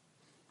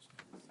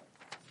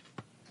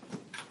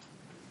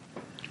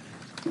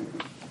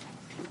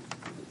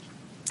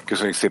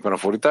 Köszönjük szépen a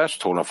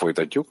fordítást, holnap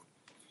folytatjuk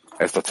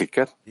ezt a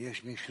cikket.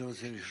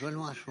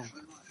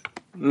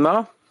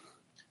 Na?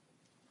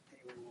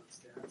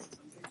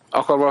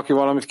 Akar valaki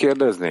valamit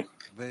kérdezni?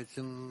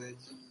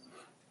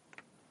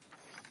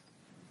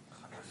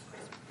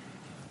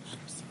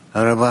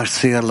 Rabash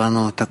szér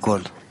lano את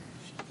הכל.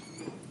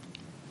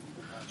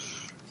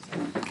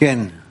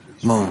 כן,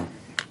 מו.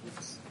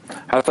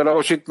 Hát a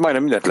Rabash itt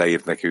majdnem mindent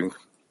leírt nekünk.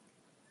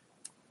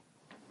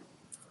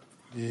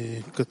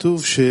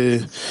 כתוב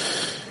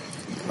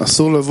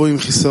שאסור לבוא עם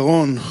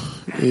חיסרון,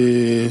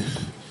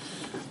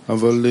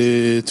 אבל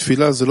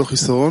תפילה זה לא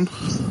חיסרון.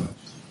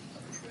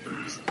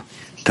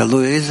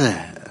 תלוי איזה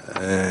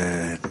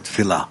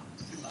תפילה.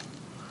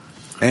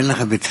 אין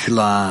לך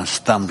בתפילה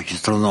סתם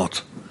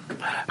בחסרונות.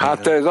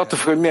 Hát ez attól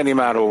függ, hogy milyen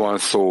imáról van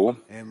szó.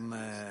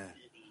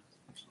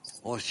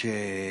 או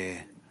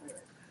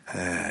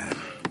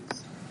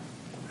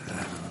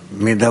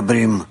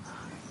שמדברים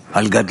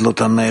על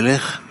גדלות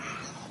המלך,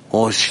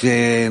 או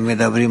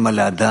שמדברים על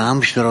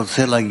האדם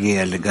שרוצה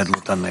להגיע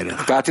לגדלות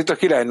המלך. Tehát itt a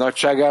király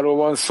nagyságáról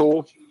van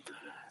szó,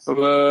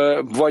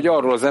 vagy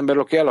arról az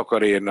emberről, aki el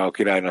akar érni a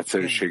király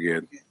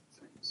nagyszerűségét.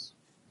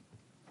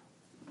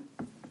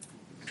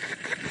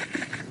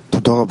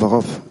 תודה רבה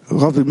רב.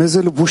 רב, עם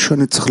איזה לבוש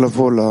אני צריך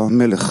לבוא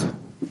למלך?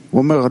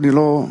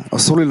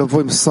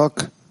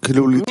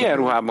 Milyen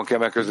ruhában kell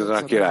megközelíteni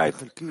a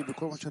királyt?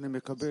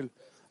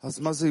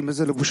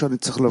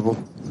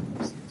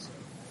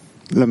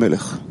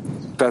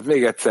 Tehát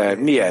még egyszer,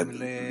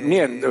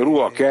 milyen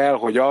ruha kell,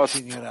 hogy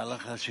azt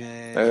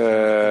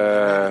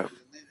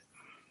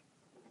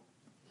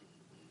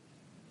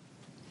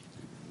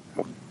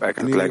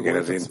lengjen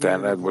az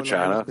internet,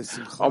 bocsánat,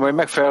 amely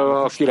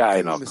megfelel a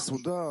királynak.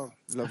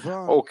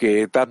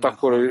 Oké, tehát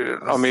akkor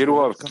ami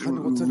ruha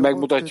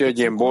megmutatja, hogy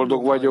én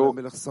boldog vagyok.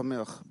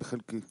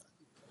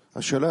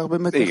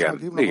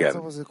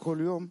 Igen.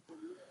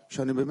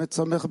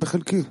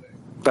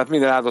 Tehát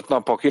minden áldott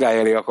nap a király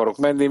elé akarok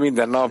menni,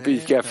 minden nap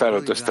így kell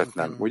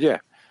felöltöztetnem, ugye?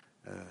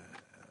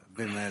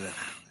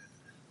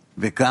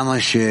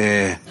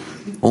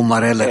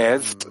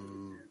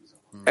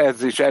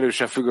 Ez is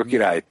erősen függ a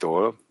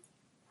királytól.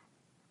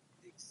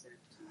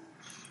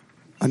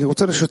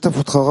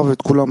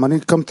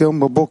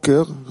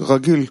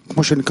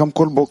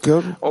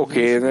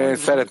 Oké,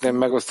 szeretném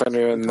megosztani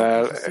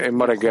önnel, én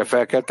ma reggel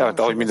felkeltem, hát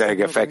ahogy minden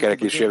reggel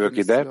felkelek és jövök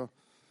ide.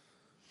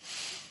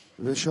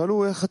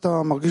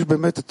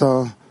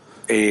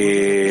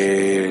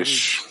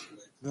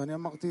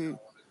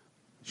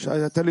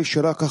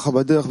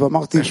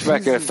 És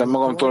megkérdeztem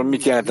magamtól,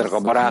 mit jelentenek a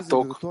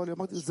barátok.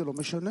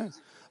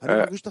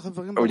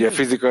 Ugye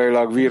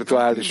fizikailag,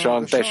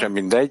 virtuálisan, teljesen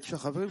mindegy.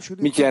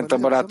 Mit jelent a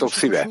barátok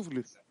szíve?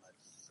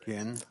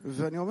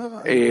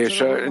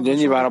 És ugye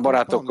nyilván a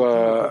barátok,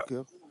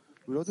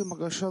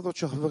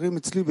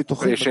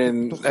 és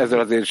én ezzel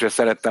azért is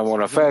szerettem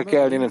volna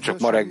felkelni, nem csak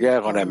ma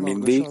reggel, hanem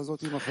mindig,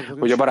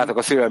 hogy a barátok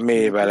a szívem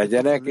mélyében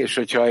legyenek, és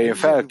hogyha én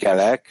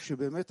felkelek,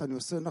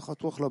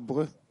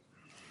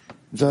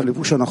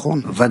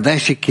 ודאי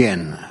שכן,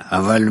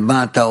 אבל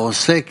מה אתה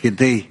עושה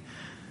כדי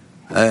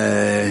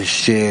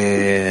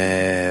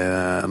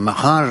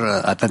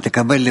שמחר אתה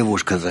תקבל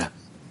לבוש כזה?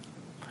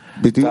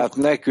 Tehát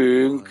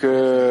nekünk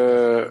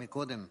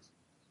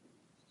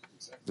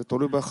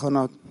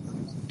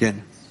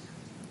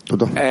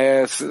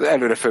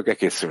előre föl kell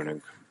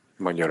készülnünk,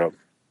 mondja Rab.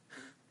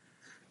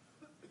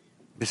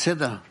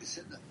 בסדר.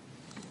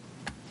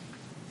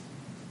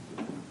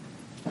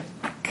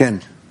 כן.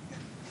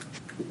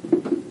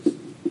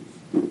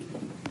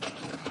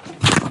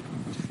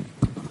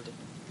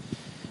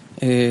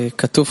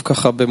 כתוב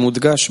ככה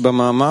במודגש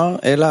במאמר,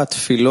 אלא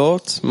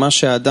התפילות, מה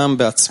שהאדם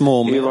בעצמו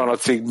אומר. Így van a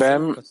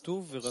cikkben,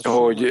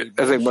 hogy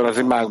ezekben az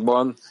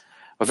imákban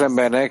az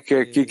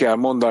embernek ki kell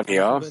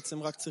mondania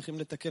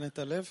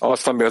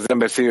azt, ami az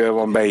ember szívében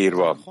van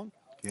beírva.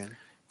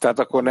 Tehát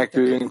akkor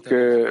nekünk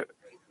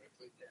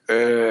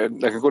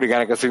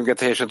korrigálják a szívünket,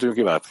 helyesen tudjunk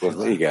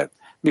imádkozni. Igen.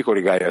 Mi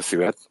korrigálja a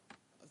szívet?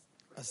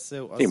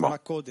 Ima.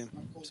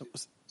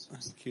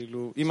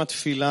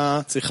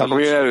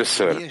 Akkor jön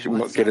először,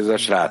 kérdezi a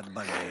srác.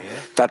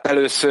 Tehát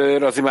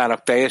először az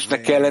imának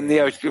teljesnek kell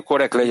lennie, hogy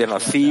korrekt legyen a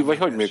szív, vagy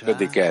hogy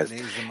működik ez?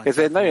 Ez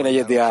egy nagyon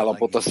egyedi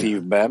állapot a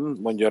szívben,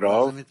 mondja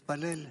Rav,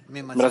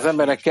 mert az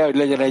embernek kell, hogy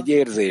legyen egy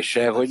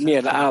érzése, hogy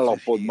milyen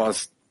állapotban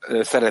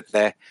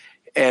szeretne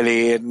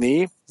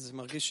elérni,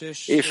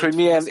 és hogy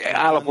milyen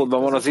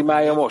állapotban van az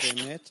imája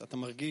most.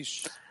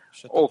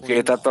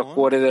 Oké, tehát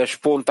akkor ez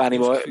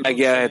spontánima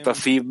megjelenhet a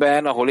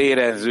szívben, ahol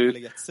érezzük,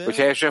 hogy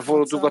helyesen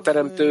fordultunk a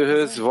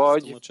teremtőhöz,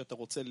 vagy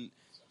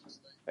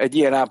egy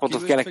ilyen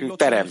állapotot kell nekünk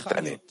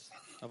teremteni.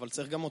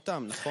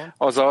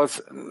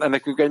 Azaz,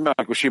 nekünk egy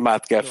mágikus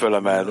imát kell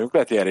fölemelnünk,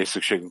 lehet ilyenre is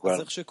szükségünk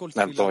van.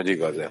 Nem tudom, hogy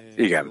igaz-e.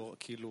 Igen.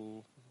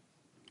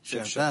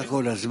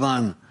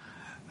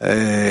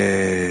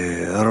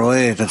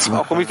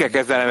 Akkor mit kell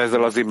kezdenem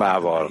ezzel az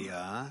imával?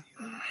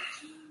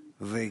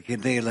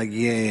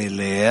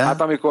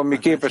 Hát amikor mi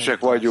képesek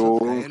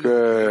vagyunk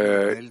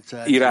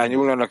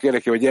irányulni annak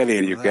érdekében, hogy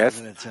elérjük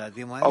ezt,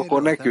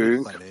 akkor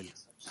nekünk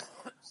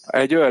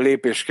egy olyan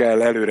lépést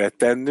kell előre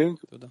tennünk,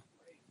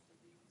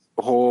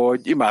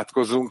 hogy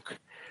imádkozzunk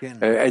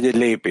egy-egy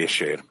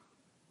lépésért.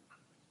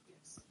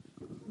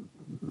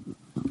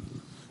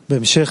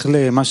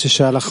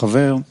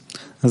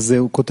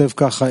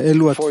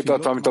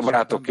 Folytatva, amit a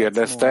barátok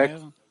kérdeztek,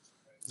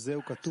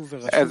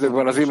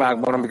 ezekben az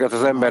imákban, amiket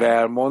az ember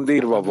elmond,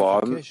 írva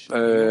van,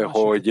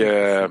 hogy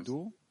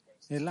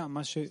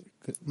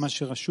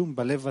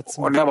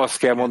nem azt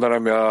kell mondani,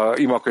 ami a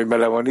imakönyvben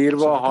le van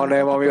írva,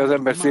 hanem ami az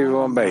ember szívében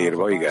van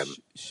beírva, igen.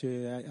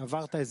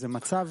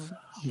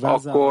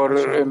 Akkor,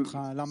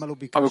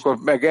 amikor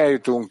meg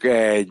eljutunk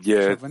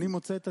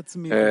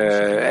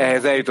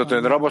ehhez eljutott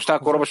ön Rabasnál,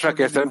 akkor Rabash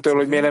megkérdeztem tőle,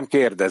 hogy miért nem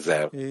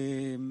kérdezel.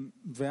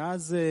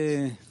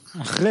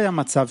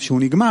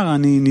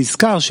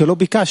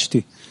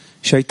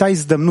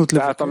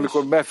 Tehát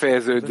amikor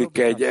befejeződik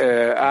egy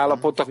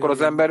állapot, akkor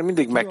az ember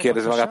mindig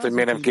megkérdezi magát, hogy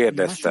miért nem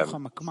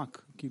kérdeztem.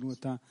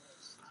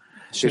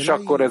 És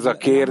akkor ez a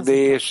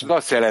kérdés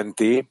azt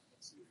jelenti,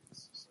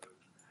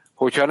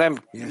 hogyha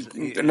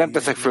nem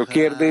teszek föl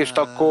kérdést,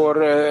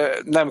 akkor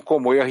nem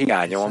komoly a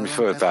hiányom, amit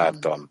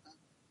föltártam.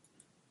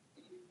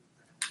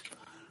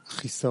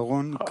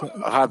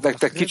 Hát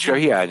nektek kicsi a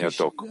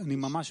hiányatok.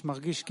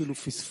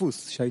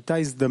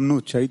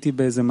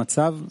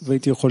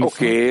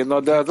 Oké, na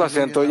de az azt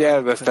jelenti, hogy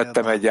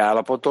elvesztettem egy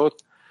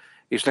állapotot,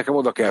 és nekem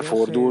oda kell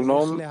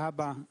fordulnom.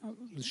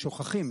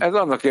 Ez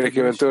annak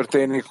érdekében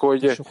történik,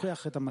 hogy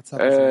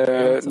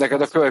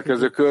neked a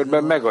következő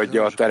körben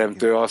megadja a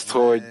teremtő azt,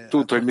 hogy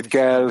tudd, hogy mit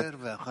kell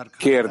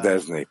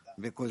kérdezni.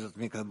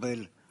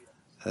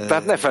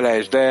 Tehát ne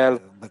felejtsd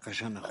el,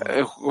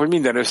 hogy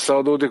minden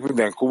összeadódik,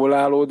 minden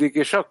kumulálódik,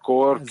 és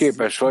akkor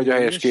képes vagy a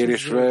helyes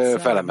kérés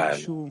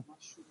felemelni.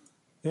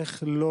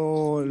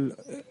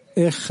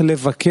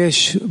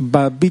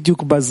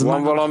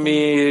 Van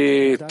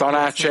valami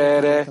tanács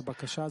erre,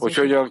 hogy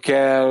hogyan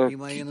kell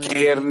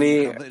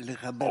kérni,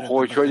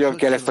 hogy hogyan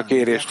kell ezt a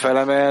kérést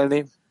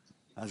felemelni?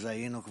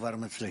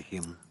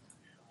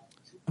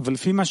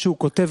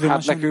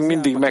 Hát nekünk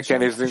mindig meg kell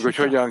néznünk, hogy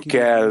hogyan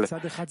kell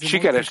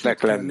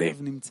sikeresnek lenni.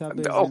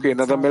 Oké,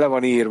 de le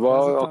van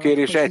írva, a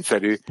kérés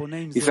egyszerű,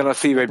 hiszen a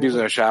szív egy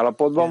bizonyos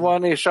állapotban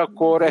van, és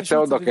akkor egyszer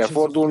oda kell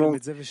fordulnunk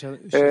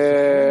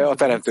a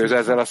teremtőhöz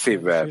ezzel a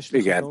szívvel.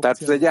 Igen,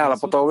 tehát ez egy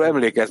állapot, ahol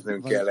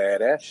emlékeznünk kell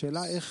erre,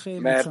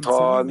 mert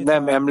ha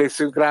nem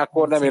emlékszünk rá,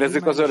 akkor nem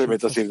érezzük az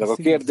örömét a szívnek. A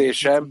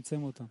kérdésem,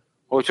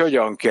 hogy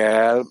hogyan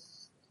kell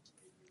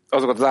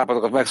azokat az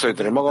állapotokat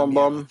megszólítani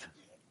magamban,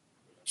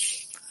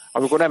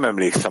 amikor nem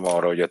emlékszem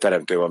arra, hogy a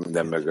teremtő van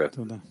minden mögött.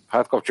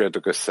 Hát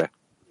kapcsoljatok össze.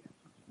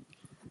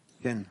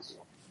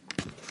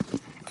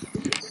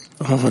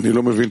 הרב, אני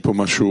לא מבין פה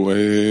משהו.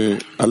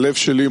 הלב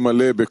שלי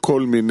מלא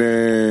בכל מיני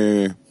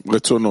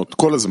רצונות,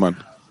 כל הזמן.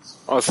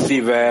 A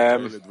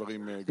szívem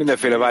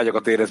mindenféle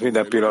vágyakat érez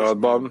minden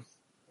pillanatban.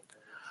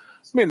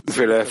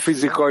 Mindenféle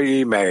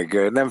fizikai,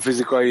 meg nem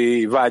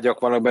fizikai vágyak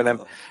vannak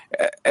bennem.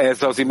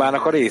 Ez az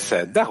imának a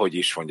része? Dehogy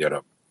is, mondja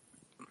Rab.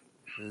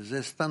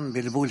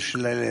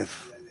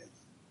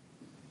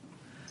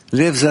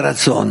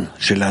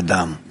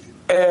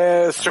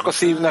 Ez csak a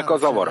szívnek a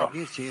zavara.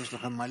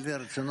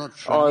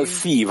 A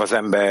szív az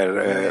ember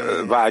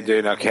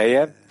vágyainak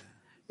helye,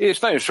 és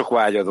nagyon sok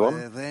vágyad van.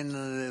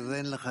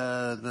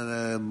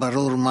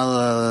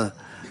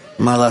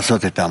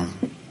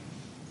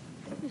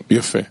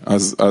 És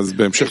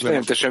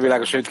nem teljesen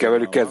világos, hogy mit kell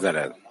velük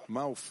kezdened.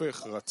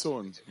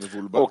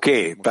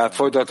 Oké, tehát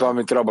folytatva,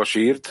 mint Rabash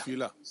írt,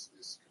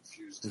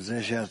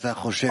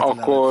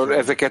 akkor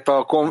ezeket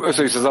a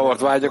össze-vissza zavart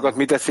vágyakat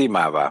mit tesz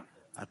imává?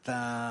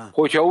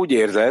 Hogyha úgy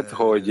érzed,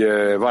 hogy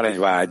van egy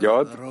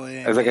vágyad,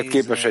 ezeket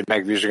képes egy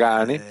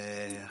megvizsgálni,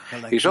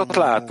 és ott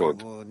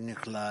látod,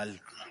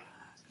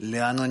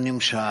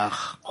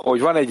 hogy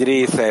van egy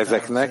része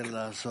ezeknek,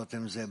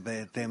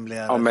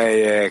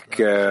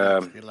 amelyek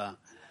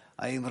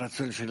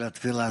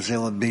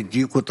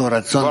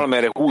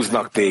valamelyre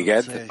húznak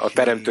téged a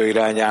teremtő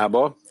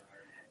irányába,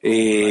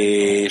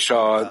 és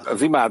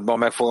az imádban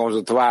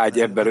megfogalmazott vágy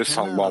ebben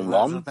összhangban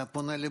van,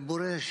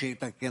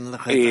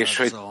 és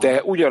hogy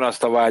te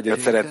ugyanazt a vágyat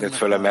szeretnéd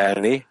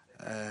felemelni,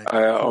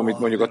 amit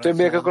mondjuk a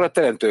többiek, akkor a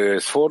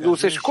teremtőhöz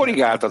fordulsz, és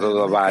korrigáltatod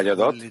a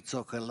vágyadat,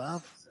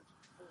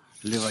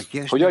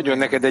 hogy adjon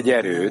neked egy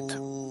erőt,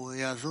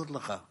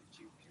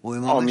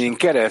 amin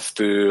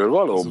keresztül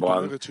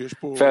valóban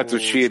fel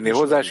tudsz sírni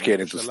hozzá, és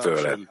kérni tudsz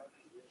tőle.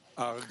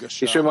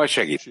 És ő majd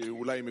segít.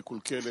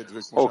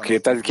 Oké,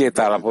 tehát két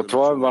állapot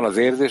van az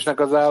érzésnek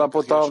az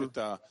állapota,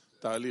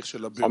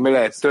 ami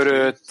lehet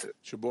törött,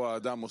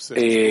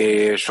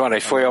 és van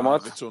egy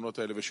folyamat,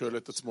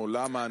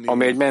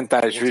 ami egy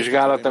mentális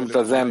vizsgálat, amit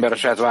az ember a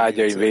saját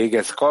vágyain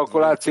végez,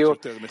 kalkuláció,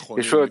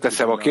 és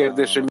fölteszem a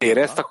kérdést, hogy miért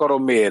ezt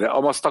akarom, miért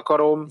azt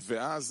akarom,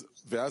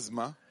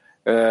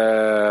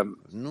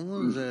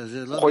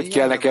 hogy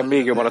kell nekem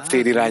még jobban a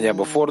cél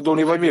irányába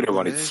fordulni, vagy miről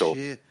van itt szó?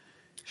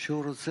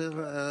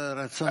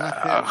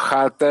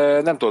 Hát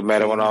nem tudod,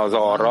 merre van az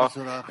arra,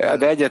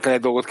 de egyetlen egy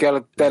dolgot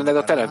kell tenned,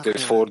 a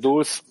teremtőhöz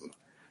fordulsz,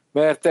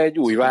 mert egy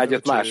új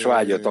vágyat, más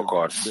vágyat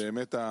akarsz,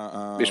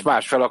 és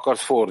másfel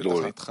akarsz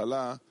fordulni.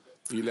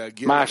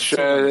 Más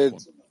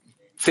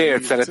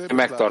célt szeretném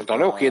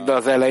megtartani. Oké, de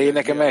az elején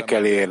nekem el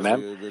kell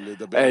érnem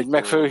egy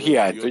megfelelő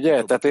hiányt,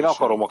 ugye? Tehát én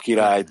akarom a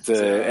királyt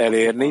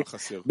elérni,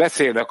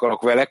 beszélni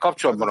akarok vele,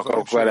 kapcsolatban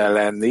akarok vele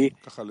lenni.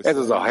 Ez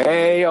az a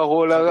hely,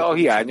 ahol a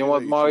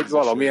hiányomat majd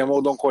valamilyen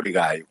módon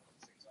korrigáljuk.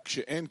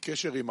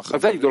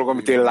 Az egyik dolog,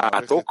 amit én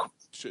látok,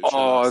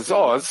 az,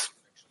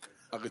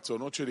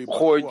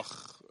 hogy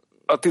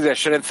a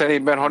 10-es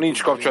rendszerében, ha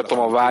nincs kapcsolatom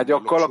a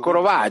vágyakkal, akkor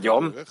a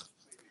vágyam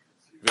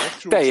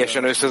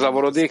teljesen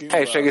összezavarodik,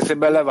 teljes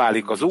egészében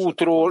leválik az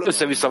útról,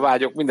 össze-vissza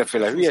vágyok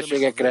mindenféle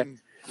hülyeségekre,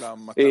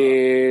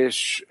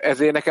 és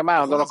ezért nekem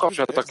állandóan a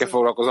kapcsolatokkal kell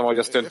foglalkozom, hogy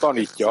azt ön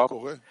tanítja,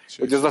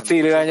 hogy ez a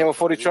cél irányába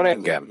fordítson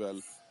engem.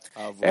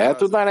 El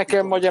tudná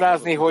nekem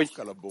magyarázni, hogy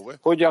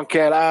hogyan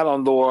kell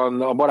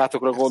állandóan a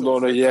barátokra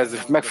gondolni, hogy ez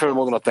megfelelő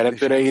módon a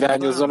teremtőre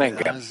irányozzon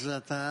engem?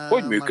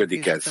 Hogy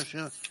működik ez?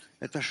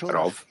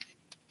 Rav?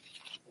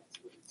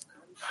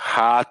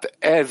 Hát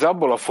ez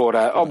abból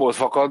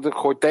fakad,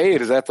 hogy te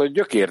érzed, hogy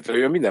gyökértől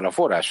jön minden a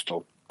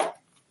forrástól.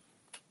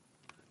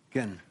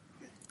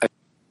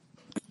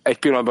 Egy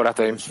pillanat,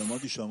 barátaim.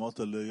 שמעתי שאמרת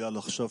לאייל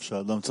עכשיו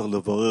שהאדם צריך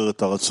לברר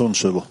את הרצון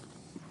שלו.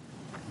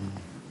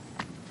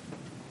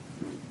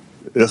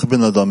 איך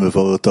בן אדם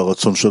מברר את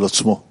הרצון של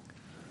עצמו?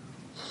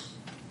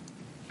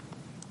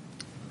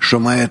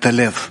 שומע את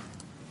הלב.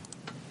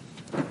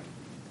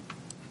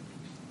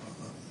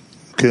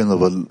 כן,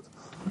 אבל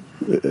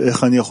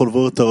איך אני יכול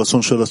לברר את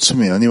הרצון של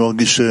עצמי? אני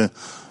מרגיש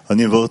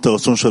שאני מברר את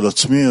הרצון של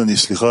עצמי, אני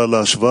סליחה על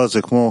ההשוואה,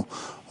 זה כמו,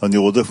 אני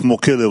רודף כמו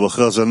כלב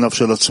אחרי הזנב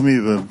של עצמי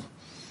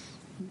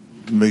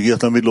ומגיע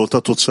תמיד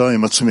לאותה תוצאה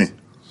עם עצמי.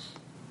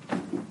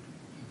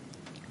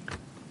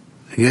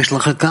 יש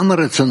לך כמה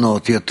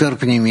רצונות, יותר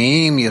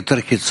פנימיים,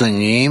 יותר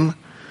חיצוניים,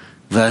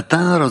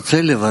 ואתה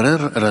רוצה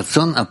לברר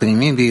רצון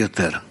הפנימי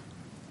ביותר.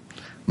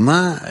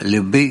 מה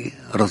ליבי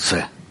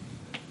רוצה?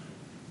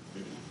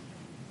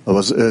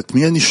 אבל את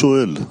מי אני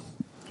שואל?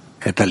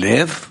 את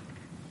הלב?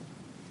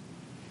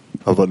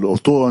 אבל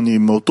אותו, אני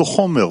מאותו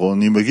חומר,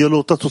 אני מגיע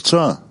לאותה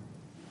תוצאה.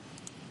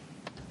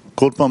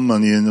 כל פעם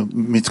אני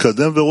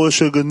מתקדם ורואה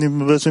שאני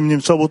בעצם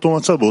נמצא באותו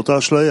מצב, באותה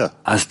אשליה.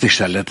 אז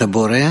תשאל את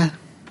הבורא.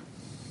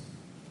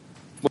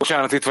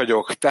 Bocsánat, itt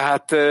vagyok.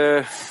 Tehát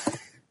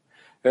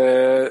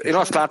én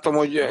azt látom,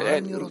 hogy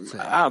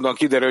állandóan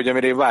kiderül, hogy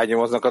amire én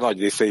vágyom, aznak a nagy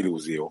része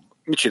illúzió.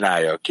 Mit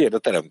csinálja? Kérd a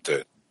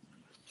teremtőt.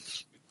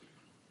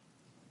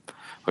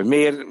 Hogy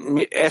miért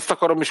ezt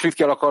akarom, és mit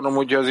kell akarnom,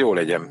 hogy az jó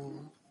legyen.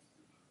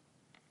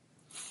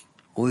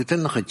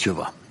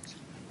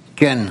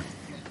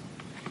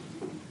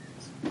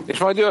 És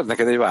majd ő ad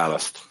neked egy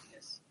választ.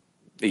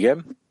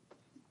 Igen?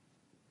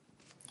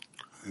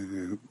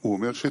 הוא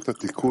אומר שאת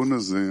התיקון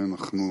הזה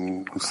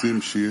אנחנו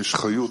עושים שיש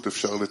חיות,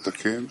 אפשר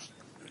לתקן,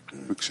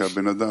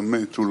 וכשהבן אדם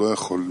מת הוא לא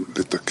יכול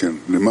לתקן.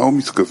 למה הוא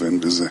מתכוון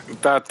בזה?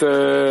 Tehát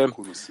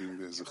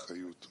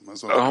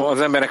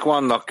az emberek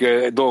vannak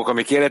dolgok,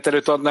 amik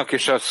életerőt adnak,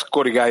 és az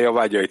korrigálja a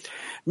vágyait.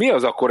 Mi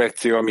az a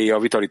korrekció, ami a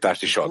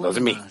vitalitást is ad? Az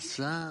mi?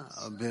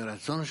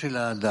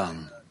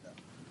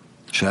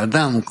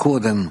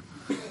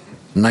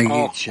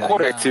 A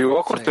korrekció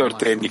akkor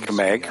történik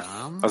meg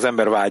az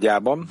ember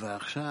vágyában,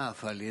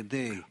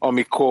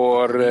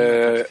 amikor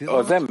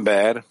az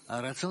ember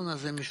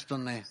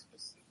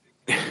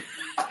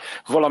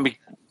valami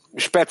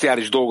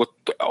speciális dolgot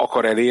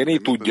akar elérni,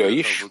 tudja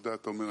is,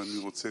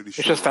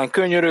 és aztán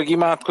könyörög,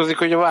 imádkozik,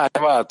 hogy a vágy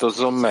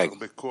változzon meg.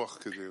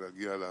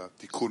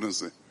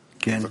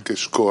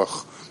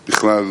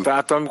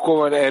 Tehát amikor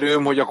van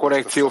erőm, hogy a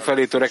korrekció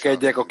felé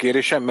törekedjek a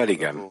kérésemmel,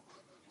 igen.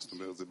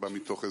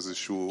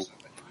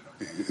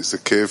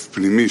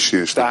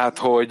 Tehát,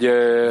 hogy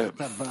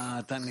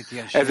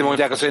ezért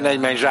mondják azt, hogy ne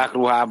menj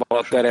zsákruhába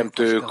a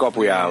teremtő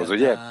kapujához,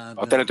 ugye?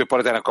 A teremtő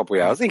paletának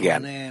kapujához,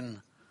 igen.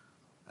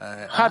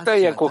 Hát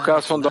ilyenkor kell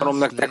azt mondanom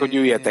nektek, hogy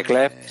üljetek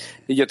le,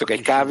 igyatok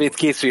egy kávét,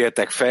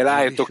 készüljetek fel,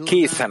 álljatok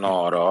készen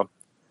arra,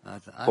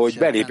 hogy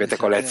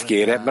belépjetek a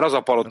leckére, mert az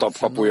a palota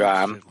kapuja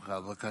ám.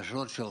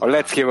 A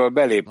leckével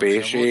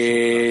belépés,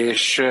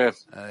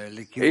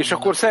 és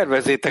akkor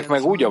szervezzétek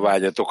meg úgy a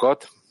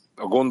vágyatokat,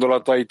 a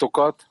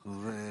gondolataitokat,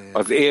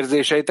 az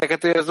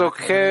érzéseiteket, hogy azok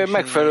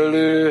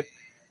megfelelő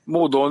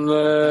módon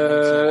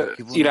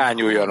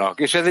irányuljanak.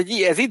 És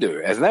ez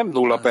idő, ez nem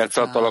 0 perc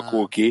alatt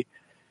alakul ki,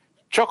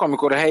 csak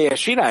amikor a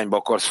helyes irányba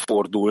akarsz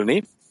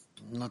fordulni,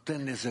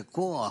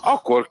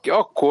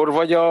 akkor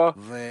vagy a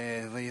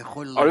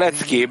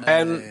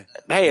leckében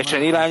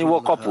helyesen irányul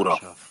a kapura.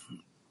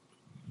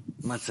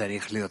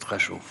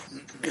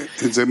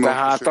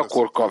 Tehát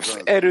akkor kapsz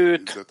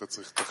erőt,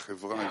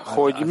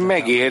 hogy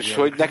megérts,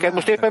 hogy neked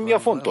most éppen mi a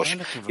fontos,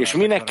 és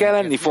minek kell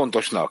lenni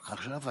fontosnak.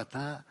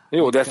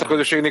 Jó, de ezt a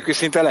közösség nélkül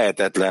szinte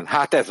lehetetlen.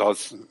 Hát ez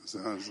az.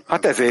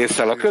 Hát ezért érsz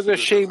el a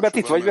közösségbe,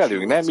 itt vagy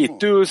velünk, nem?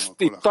 Itt ülsz,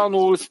 itt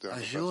tanulsz,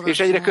 és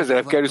egyre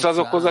közelebb kerülsz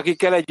azokhoz,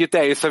 akikkel együtt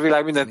eljössz a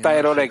világ minden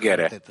tájára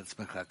reggelre.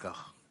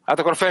 Hát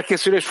akkor a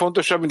felkészülés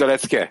fontosabb, mint a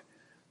lecke?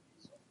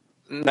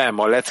 Nem,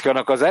 a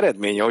lecke az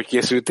eredménye, hogy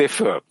készültél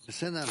föl.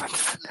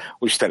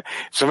 Úristen,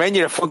 szóval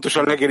mennyire fontos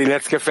a reggeli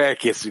lecke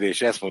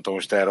felkészülés, ezt mondtam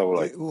most erre róla,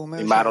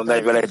 hogy már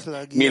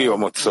 41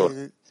 milliómodszor.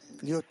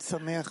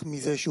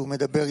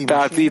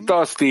 Tehát itt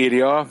azt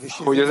írja,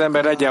 hogy az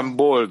ember legyen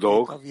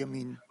boldog,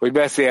 hogy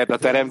beszélhet a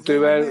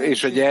teremtővel,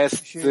 és hogy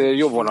ezt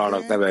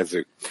jóvonalnak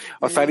nevezzük.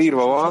 Aztán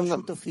írva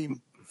van,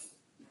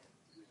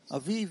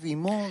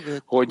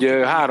 hogy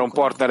 3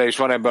 partnere is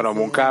van ebben a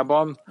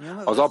munkában,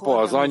 az apa,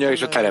 az anya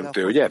és a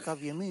teremtő, ugye?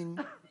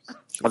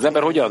 Az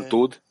ember hogyan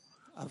tud?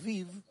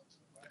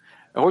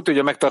 Hogy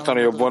tudja megtartani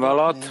a jobb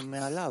vonalat,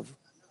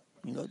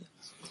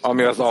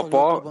 ami az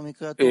apa,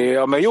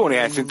 amely jó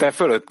néhány szinten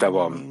fölötte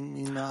van.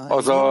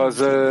 Azaz,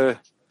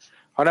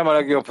 ha nem a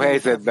legjobb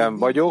helyzetben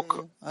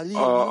vagyok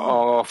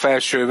a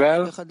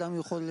felsővel,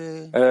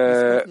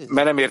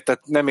 mert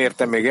nem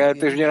értem még el,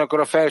 és ugyanakkor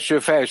a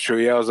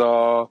felsője az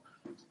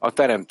a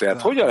teremtő.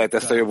 Hát hogyan lehet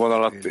ezt a jobb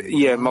vonalat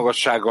ilyen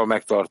magassággal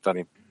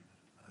megtartani?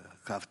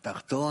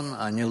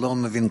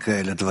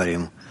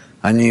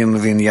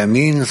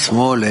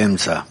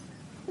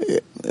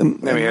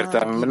 Nem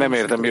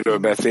értem, miről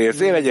beszélsz.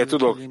 Én egyet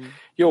tudok,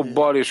 jobb,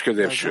 bal és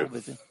középső.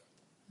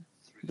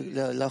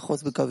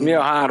 Mi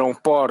a három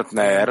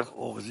partner,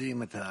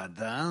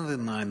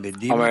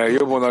 amely a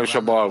jobb vonal és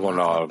a bal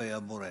vonal?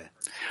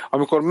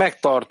 Amikor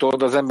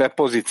megtartod az ember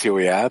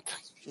pozícióját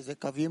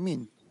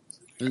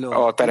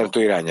a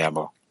teremtő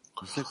irányába.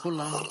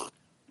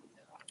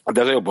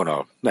 De ez a jobb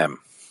vonal, nem.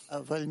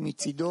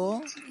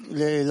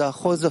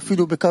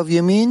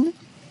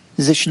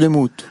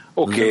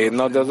 Oké,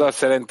 na de az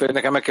azt jelenti, hogy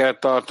nekem meg kell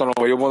tartanom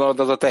a jobb vonalat,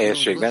 az a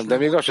teljesség, nem? De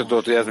még azt sem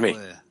tudod, hogy ez mi.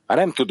 Hát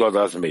nem tudod,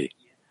 az mi.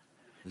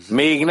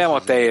 Még nem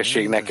a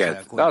teljesség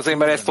neked. De azért,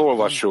 mert ezt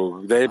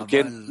olvassuk, de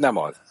egyébként nem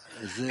az.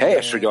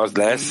 Helyes, hogy az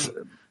lesz,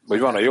 hogy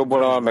van a jobb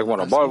vonal, meg van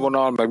a bal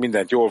vonal, meg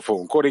mindent jól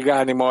fogunk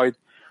korrigálni majd.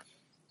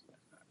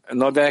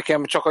 Na de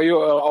nekem csak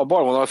a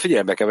bal vonal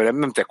figyelme kell velem,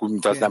 nem tek úgy,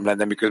 mint az nem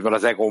lenne, miközben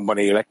az egómban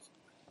élek.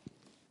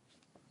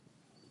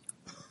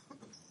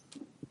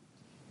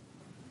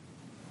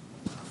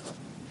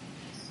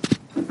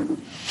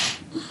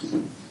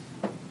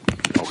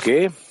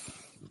 אוקיי.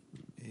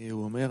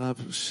 הוא אומר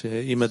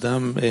שאם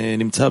אדם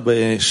נמצא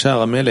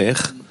בשער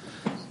המלך,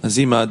 אז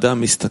אם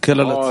האדם מסתכל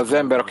על עצמו, az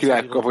ember a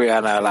király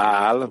kapujánál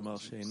áll,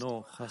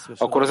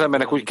 akkor az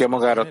embernek úgy kell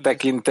magára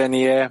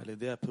tekintenie,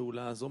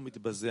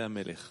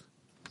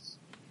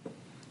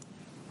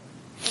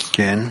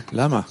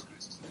 lama?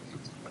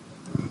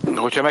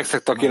 Hogyha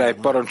megszegte a király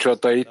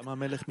parancsolatait,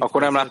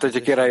 akkor nem láthatja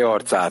a király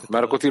arcát,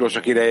 mert akkor tilos a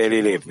király elé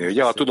lépni.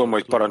 Ugye, ha tudom,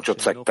 hogy parancsot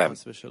szegtem.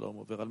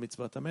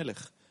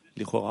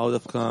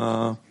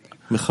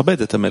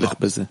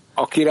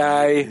 A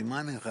király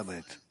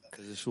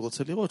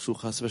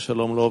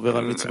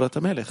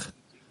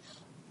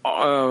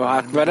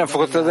hát mert nem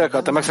fogod ezzel,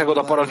 ha te megszegod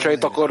a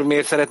parancsait, akkor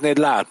miért szeretnéd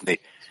látni?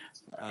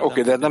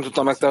 Oké, de nem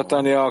tudtam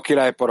megtartani a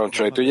király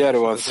parancsait, ugye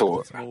erről van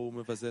szó.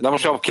 De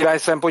most a király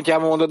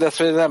szempontjában mondod ezt,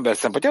 hogy az ember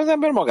szempontjában, az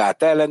ember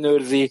magát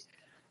ellenőrzi,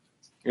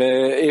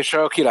 és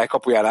a király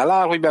kapujánál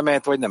áll, hogy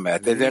bemehet, vagy nem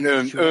mehet. Ez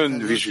ilyen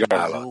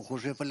önvizsgálat.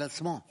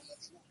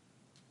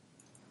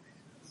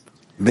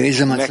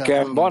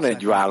 Nekem van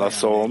egy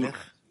válaszom,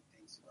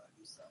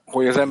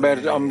 hogy az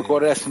ember,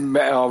 amikor ezt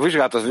a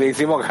vizsgálatot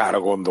végzi, magára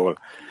gondol.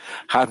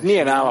 Hát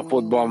milyen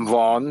állapotban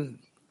van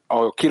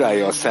a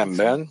királlyal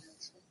szemben,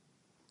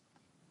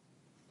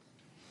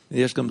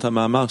 יש גם את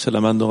המאמר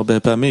שלמדנו הרבה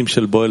פעמים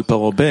של בועל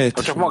פרעה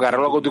ב' csak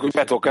magára aggódunk, hogy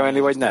be tudok emelni,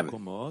 vagy nem.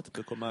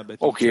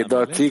 Oké, de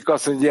a cikk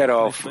azt mondja, gyere,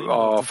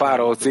 a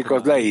fáraó cikk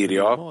az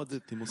leírja,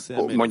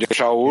 mondja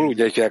Saul,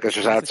 ugye egy lelkes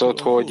srácot,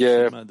 hogy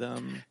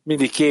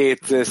mindig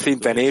két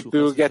szinten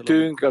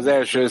épülgetünk, az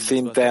első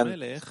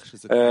szinten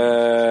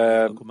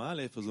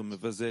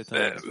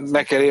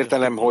meg kell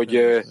értenem,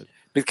 hogy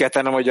mit kell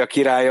tennem, hogy a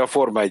királya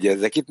forma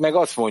egyezzek. Itt meg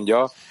azt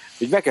mondja,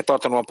 hogy meg kell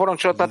tartanom a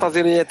parancsolatát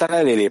azért, hogy egyáltalán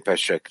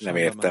eléléphessek. Nem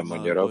értem,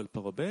 mondja Rab.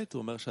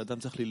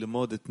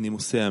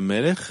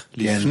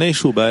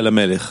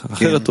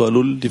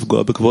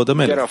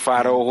 Gyere a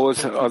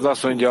fáraóhoz, az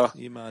azt mondja,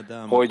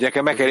 hogy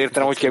nekem meg kell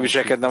értenem, hogy kell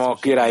viselkednem a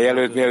király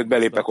előtt, mielőtt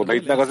belépek oda.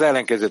 Itt meg az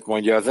ellenkezőt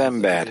mondja az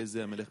ember.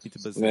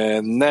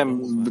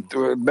 Nem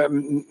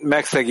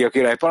megszegi a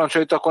király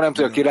parancsolat, akkor nem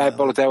tud a király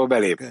palotába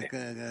belépni.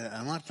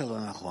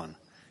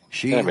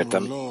 Nem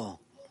értem.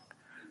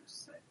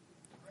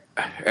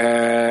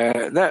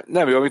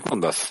 Nem jó, amit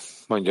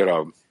mondasz, mondja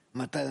Rab.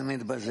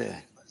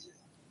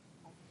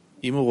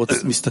 אם הוא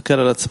מסתכל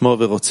על עצמו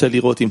ורוצה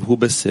לראות אם הוא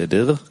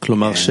בסדר,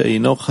 כלומר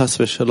שאינו חס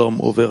ושלום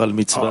עובר על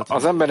מצוות.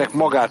 Az embernek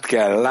magát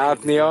kell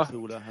látnia,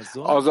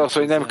 azaz,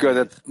 hogy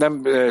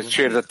nem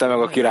sértette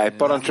meg a király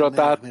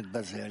parancsolatát,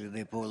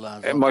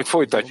 majd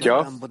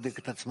folytatja.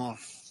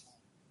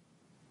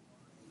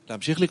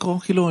 להמשיך לקרוא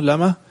כאילו,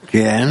 למה?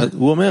 כן.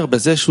 הוא אומר,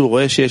 בזה שהוא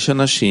רואה שיש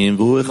אנשים,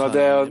 והוא... Na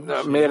de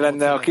miért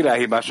lenne a király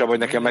hibásabb, hogy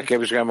nekem meg kell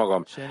vizsgálni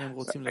magam?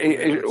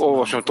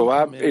 Olvasom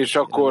tovább, és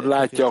akkor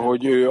látja,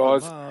 hogy ő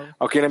az,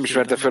 aki nem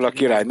ismerte fel a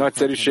király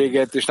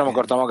nagyszerűséget, és nem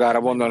akarta magára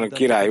mondani a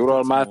király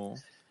uralmát,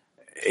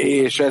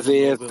 és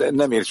ezért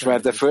nem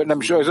ismerte föl, nem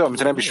is olyan,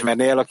 mint nem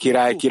ismerné el a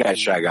király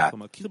királyságát.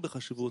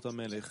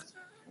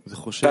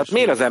 Tehát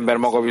miért az ember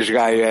maga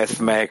vizsgálja ezt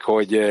meg,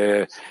 hogy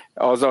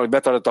azzal, hogy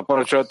betartotta a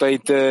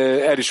parancsolatait,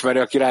 elismeri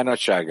a király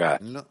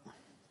nagyságát?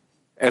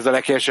 Ez a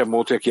leghelyesebb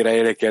mód, hogy a király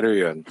elé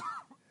kerüljön.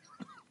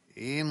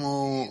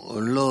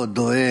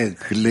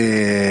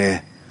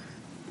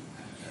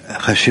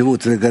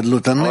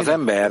 Ha az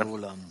ember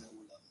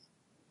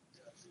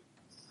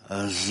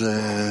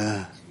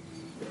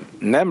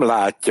nem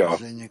látja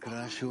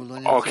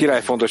a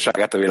király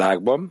fontosságát a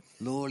világban,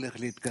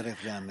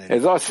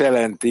 ez azt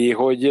jelenti,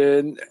 hogy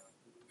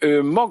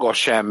ő maga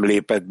sem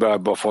lépett be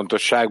ebbe a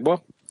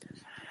fontosságba,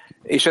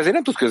 és ezért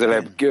nem tud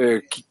közelebb,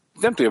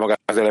 nem tudja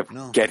magát közelebb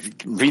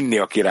vinni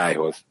a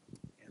királyhoz.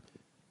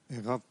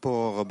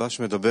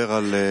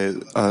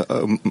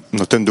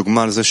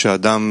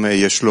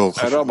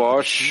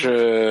 Rabash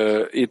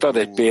itt ad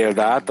egy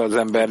példát az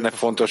embernek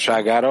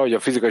fontosságára, hogy a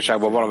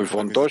fizikaiságban valami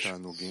fontos,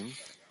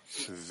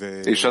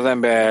 és az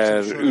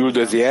ember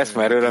üldözi ezt,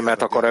 mert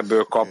örömet akar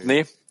ebből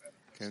kapni,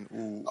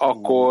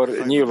 akkor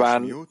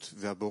nyilván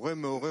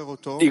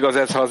igaz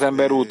ez, ha az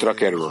ember útra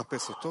kerül.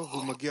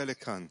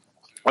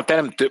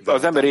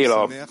 az ember él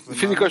a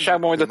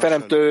fizikaiságban, majd a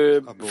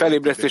teremtő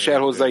felébresztés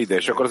elhozza ide,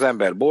 és akkor az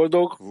ember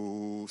boldog,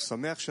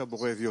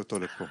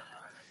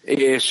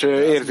 és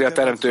érzi a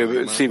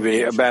teremtő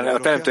szívében, a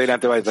teremtő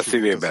iránti vágyat a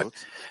szívében.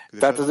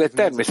 Tehát ez egy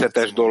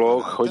természetes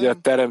dolog, hogy a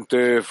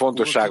teremtő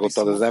fontosságot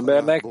ad az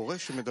embernek.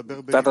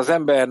 Tehát az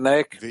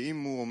embernek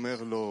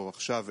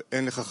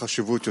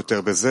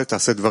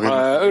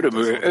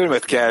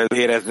örömöt kell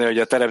érezni, hogy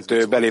a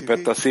teremtő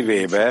belépett a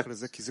szívébe,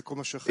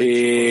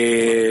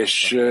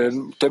 és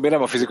többé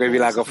nem a fizikai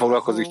világgal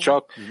foglalkozik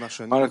csak,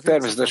 hanem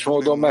természetes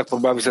módon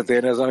megpróbál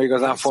visszatérni az, ami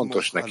igazán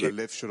fontos neki.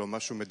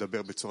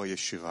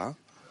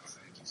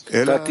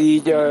 Tehát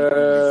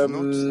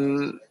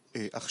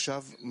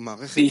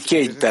így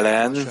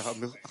kénytelen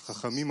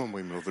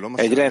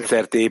egy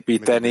rendszert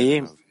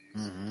építeni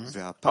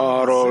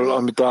arról,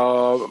 amit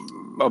a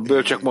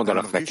bölcsek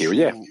mondanak neki,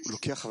 ugye?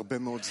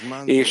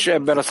 És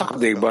ebben a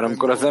szakadékban,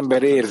 amikor az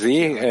ember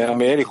érzi,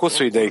 ami elég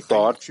hosszú ideig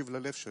tart,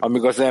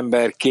 amíg az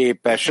ember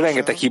képes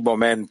rengeteg hiba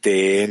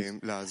mentén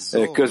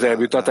közelebb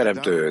jut a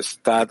teremtőhöz.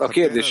 Tehát a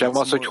kérdésem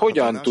az, hogy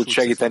hogyan tud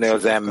segíteni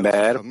az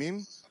ember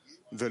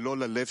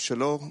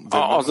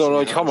azon,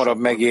 hogy hamarabb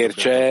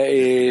megértse,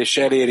 és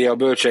elérje a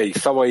bölcseik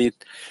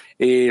szavait,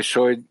 és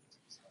hogy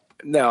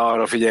ne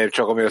arra figyelj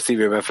csak, ami a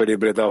szívében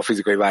fölébred a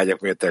fizikai vágyak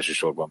miatt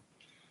elsősorban.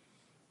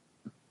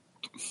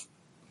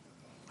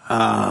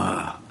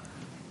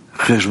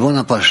 חשבון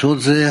הפשוט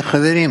זה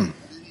חברים.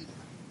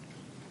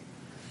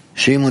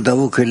 שאם הוא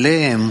דבוק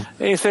אליהם...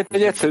 Én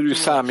szerintem egy egyszerű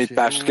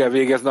számítást kell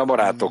végezni a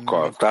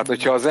barátokkal. Tehát,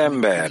 hogyha az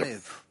ember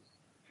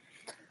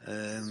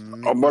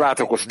a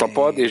barátokhoz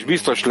tapad, és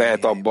biztos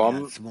lehet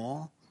abban,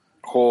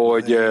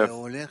 hogy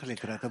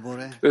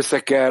össze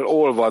kell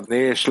olvadni,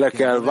 és le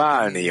kell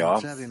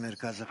válnia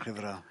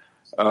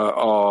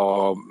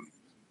a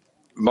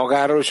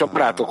magáról, és a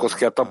barátokhoz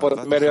kell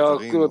tapadni, mert a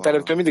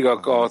teremtő mindig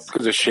a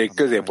közösség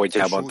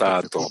középpontjában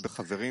található.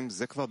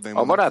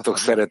 A barátok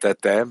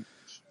szeretete,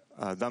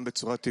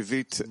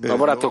 a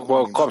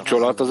barátokból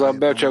kapcsolat az a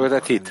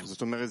bölcsövetett hit,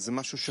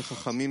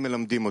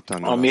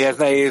 amihez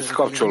nehéz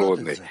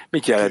kapcsolódni.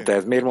 Mit jelent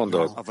ez? Miért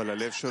mondod?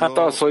 Hát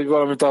az, hogy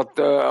valamit a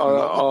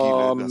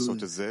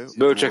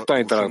bölcsek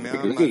tanítanak.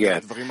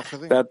 Igen.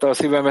 Tehát a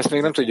szívem ezt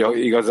még nem tudja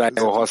igazán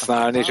jól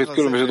használni, és itt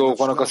különböző dolgok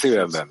vannak a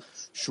szívemben.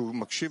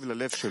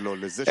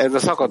 Ez a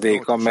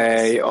szakadék,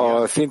 amely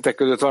a szintek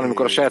között van,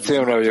 amikor a saját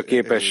szívemre vagyok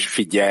képes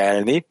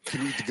figyelni,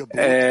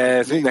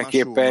 ez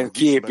mindenképpen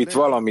kiépít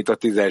valamit a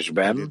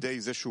tízesben,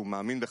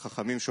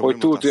 hogy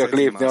túl tudjak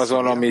lépni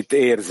azon, amit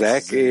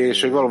érzek,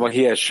 és hogy valóban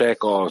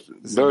hihessek a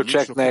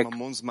bölcseknek,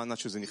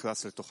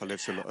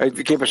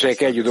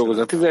 képesek együtt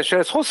dolgozni a tízessel,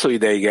 ez hosszú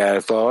ideig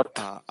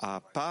eltart,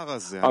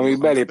 amíg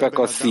belépek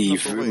a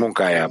szív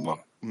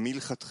munkájába.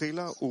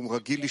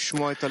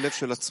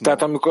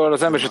 Tehát amikor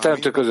az ember és a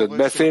teremtő között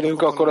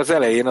beszélünk, akkor az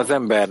elején az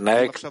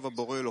embernek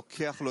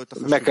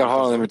meg kell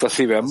hallani, amit a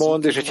szívem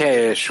mond, és egy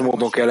helyes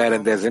módon kell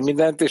elrendezni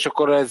mindent, és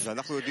akkor ez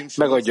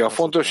megadja a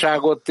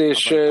fontosságot,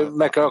 és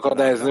meg kell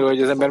akadályozni,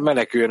 hogy az ember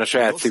meneküljön a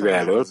saját szíve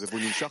elől.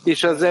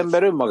 És az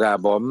ember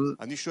önmagában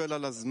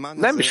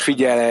nem is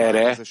figyel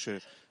erre,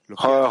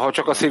 ha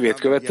csak a szívét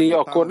követi,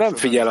 akkor nem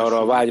figyel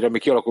arra a vágyra, ami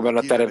kialakul benne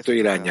a teremtő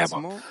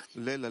irányába.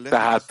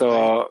 Tehát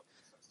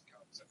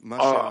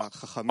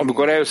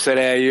amikor először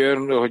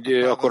eljön, hogy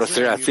akkor a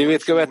saját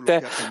szívét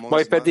követte,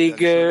 majd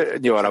pedig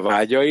nyilván a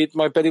vágyait,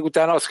 majd pedig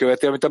utána azt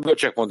követi, amit a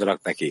bölcsek mondanak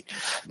neki.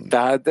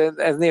 Tehát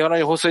ez néha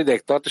nagyon hosszú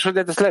ideig tart, és hogy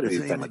lehet ezt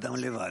lerövidíteni?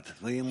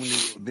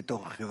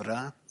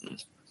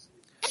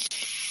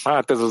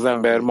 Hát ez az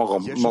ember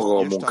maga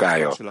a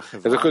munkája.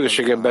 Ez a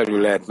közösségen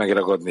belül lehet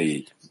megragadni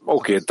így.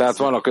 Oké, tehát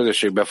van a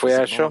közösség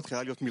befolyása,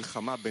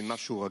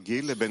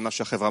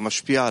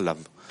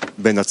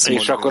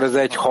 és akkor ez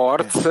egy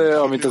harc,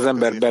 amit az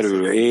ember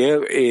belül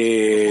él,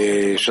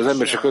 és az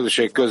ember és a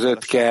közösség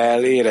között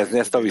kell érezni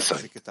ezt a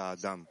viszonyt.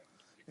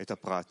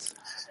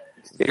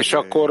 És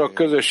akkor a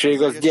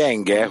közösség az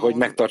gyenge, hogy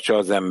megtartsa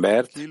az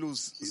embert,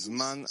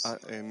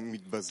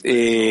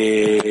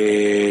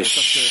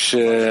 és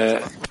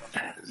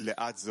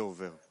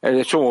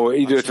egy csomó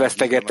időt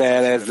veszteget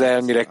el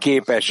ezzel, mire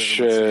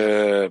képes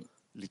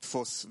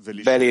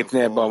belépni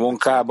ebbe a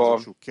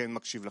munkába,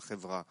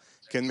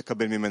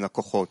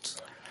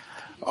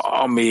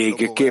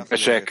 amíg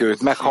képesek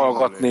őt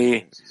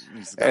meghallgatni,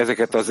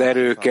 ezeket az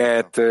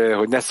erőket,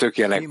 hogy ne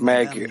szökjenek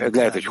meg,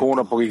 lehet, hogy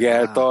hónapokig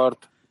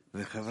eltart.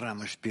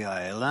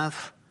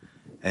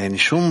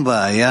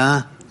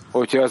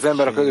 Hogyha az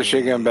ember a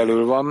közösségen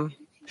belül van,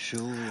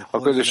 a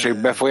közösség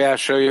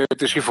befolyása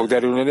jött, és ki fog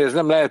derülni, ez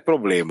nem lehet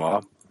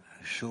probléma.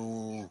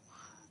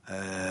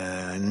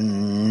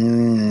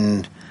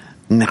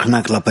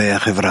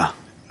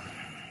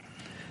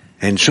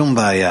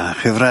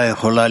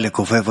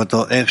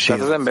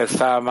 Tehát az ember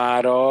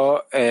számára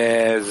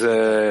ez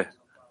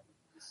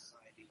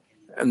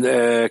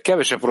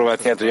kevesebb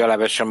próbált jelent, hogy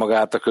alávessen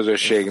magát a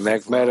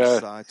közösségnek,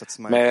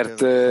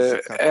 mert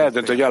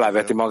eldönt, hogy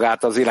aláveti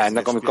magát az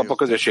iránynak, amit kap a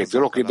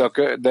közösségtől. Oké,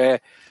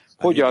 de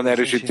hogyan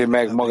erősíti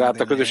meg magát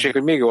a közösség,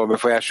 hogy még jól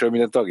befolyásolja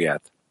minden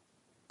tagját?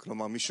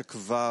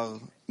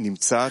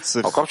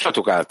 A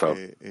kapcsolatuk által?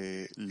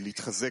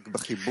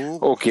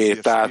 Oké,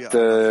 tehát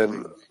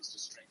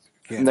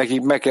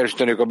nekik meg kell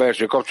ismerniük a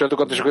belső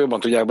kapcsolatokat, és akkor jobban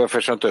tudják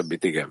befesteni a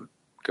többit. Igen.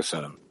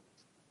 Köszönöm.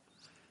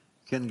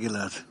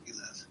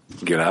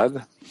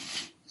 Gilad?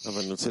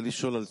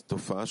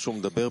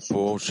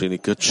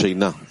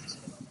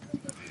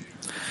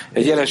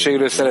 Egy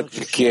jelenségről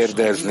szeretnék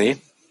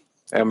kérdezni,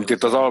 amit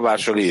itt az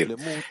alvásról ír.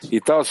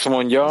 Itt azt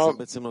mondja,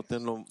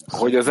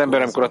 hogy az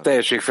ember, amikor a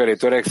teljesség felé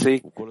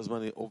törekszik,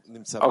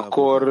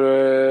 akkor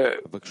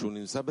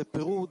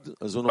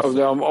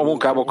a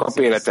munkából kap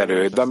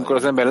életerőt, de amikor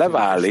az ember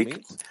leválik,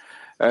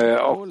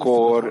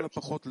 akkor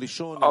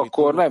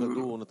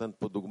nem.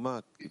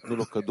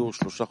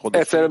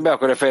 Egyszerűen be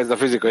akarja fejezni a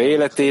fizikai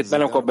életét,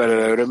 mert nem kap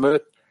belőle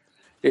örömöt,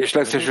 és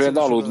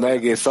legszívesebben aludna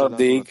egész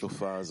addig,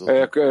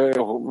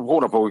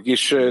 hónapokig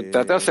is.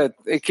 Tehát azt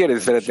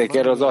kérdezni szeretnék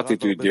erre az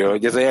attitűdjől,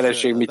 hogy ez a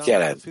jelenség mit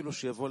jelent.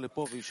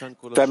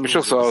 Tehát mi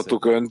sokszor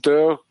hallottuk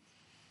öntől,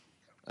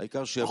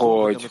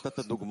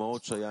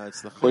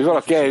 hogy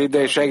valaki eljön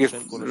ide, és egész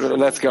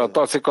lecke a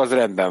tacik, az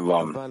rendben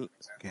van.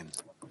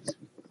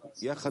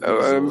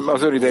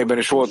 Az ön idejében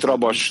is volt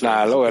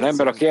Rabasnál olyan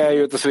ember, aki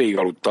eljött, az végig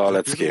aludta a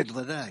leckét.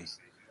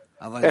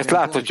 Ezt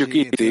láthatjuk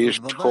itt is,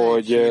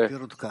 hogy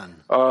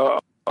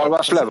a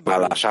alvás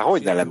leválása.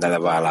 Hogy ne lenne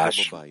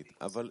leválás?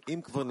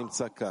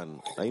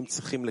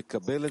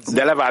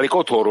 De leválik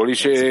otthonról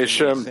is,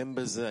 és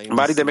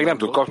bár ide még nem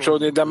tud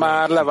kapcsolódni, de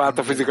már levált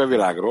a fizikai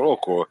világról.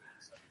 Okol.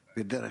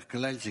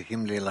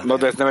 Na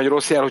de ez nem egy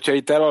rossz jel, hogyha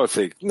itt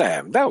elalszik?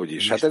 Nem, dehogy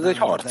is. Hát ez egy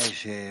harc.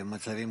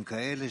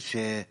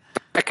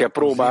 Meg kell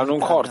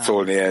próbálnunk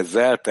harcolni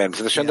ezzel,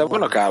 természetesen, de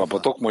vannak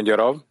állapotok, mondja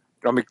Rav,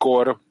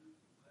 amikor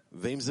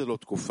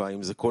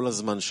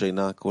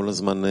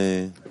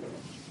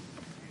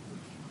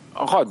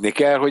hadni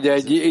kell, hogy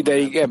egy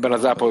ideig ebben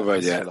az állapotban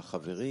vagy el.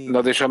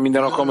 Na de és ha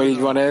minden alkalommal így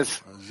van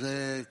ez,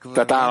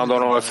 tehát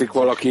állandóan alszik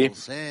valaki,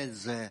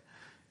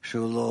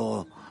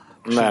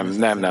 nem,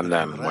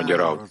 mondja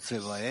Rav.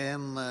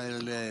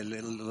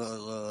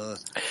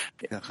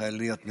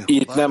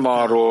 Itt nem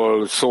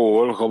arról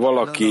szól, ha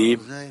valaki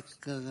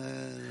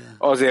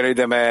azért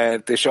ide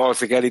mehet, és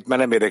alszik el itt,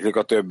 mert nem érdeklik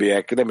a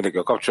többiek, nem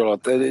érdeklik a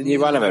kapcsolat,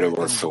 nyilván nem erről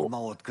van szó.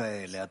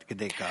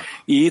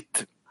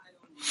 Itt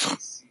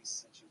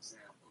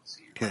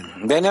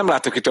de én nem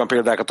látok itt olyan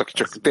példákat, aki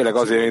csak tényleg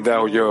azért ide,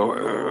 hogy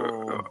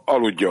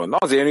aludjon.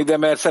 Azért ide,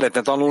 mert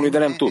szeretne tanulni, de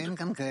nem tud.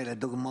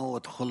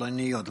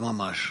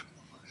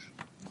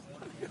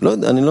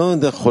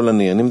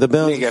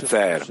 Még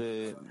egyszer.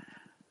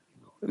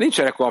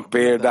 Nincsenek olyan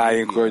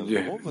példáink,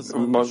 hogy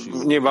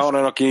nyilván van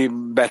olyan, aki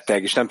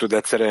beteg, és nem tud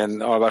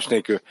egyszerűen alvás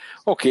nélkül.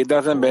 Oké, de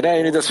az ember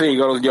eljön ide, az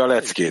végig aludja a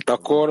leckét.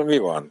 Akkor mi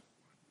van?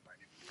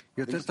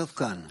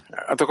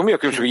 Hát akkor mi a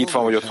különbség, hogy itt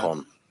van, vagy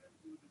otthon?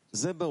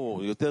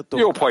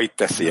 Jobb, ha itt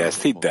teszi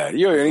ezt, hidd el.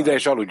 Jöjjön ide,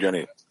 és aludjon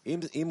itt.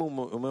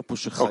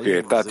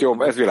 Oké, tehát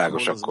jobb, ez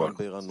világos akkor.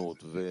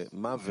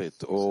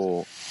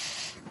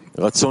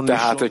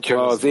 Tehát,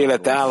 hogyha az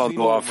élete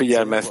állandóan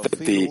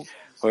figyelmezteti,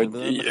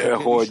 hogy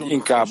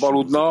inkább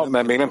aludna,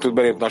 mert még nem tud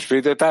belépni a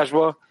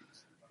spiritualitásba,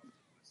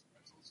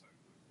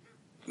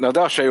 na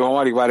de az se jó, ha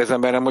alig vár az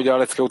ember, nem, hogy a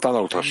lecke után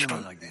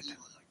aludhasson.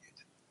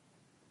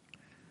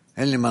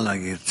 Én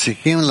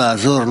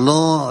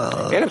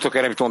nem tudok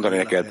erre mit mondani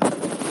neked.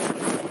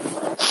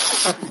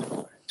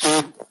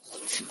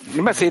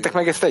 Beszéljétek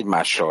meg ezt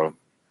egymással.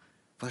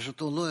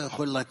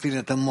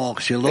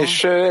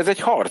 És ez egy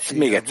harc,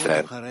 még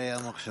egyszer.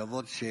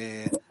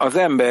 Az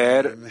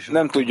ember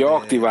nem tudja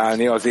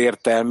aktiválni az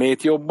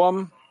értelmét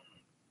jobban.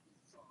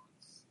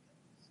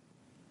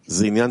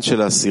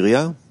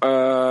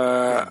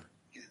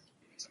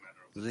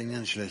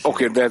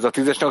 Oké, de ez a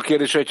 10-esnek a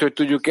kérdés, hogy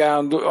tudjuk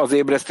az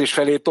ébresztés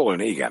felé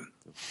tolni? Igen.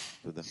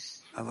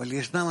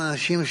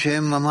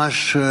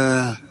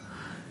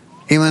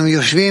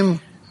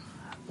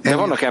 De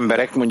vannak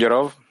emberek, mondja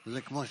Rav,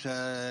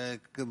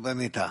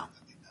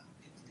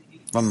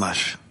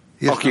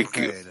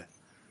 akik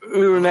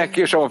ülnek,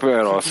 és abban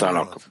például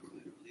alszanak.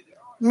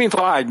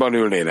 Mintha ágyban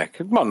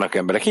ülnének. Vannak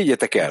emberek,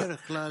 higgyetek el.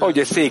 Ahogy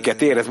egy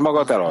széket érez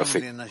magad,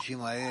 elalszik.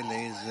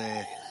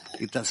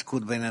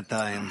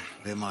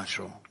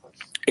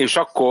 És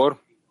akkor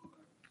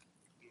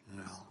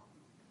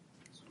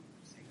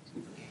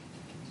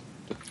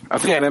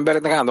az ilyen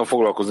embereknek állandóan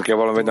foglalkozni kell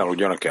valami, hogy ne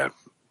aludjanak el.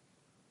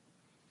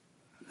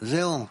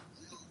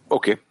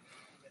 Oké.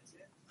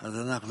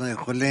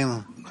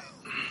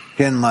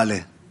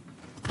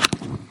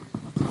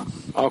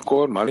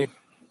 Akkor, Mali.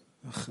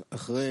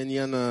 אחרי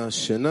עניין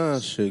השינה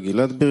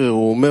שגלעד בירר,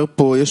 הוא אומר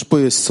פה, יש פה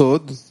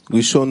יסוד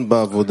ראשון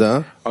בעבודה.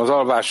 Az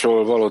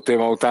alvásról való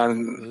téma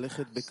után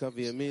ללכת בקו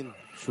ימין,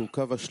 שהוא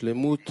קו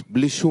השלמות,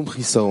 bli shum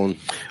חיסרון.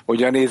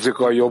 Ugye nézzük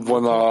a jobb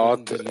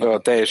vonalat, a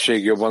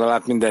teljesség jobb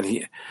vonalát,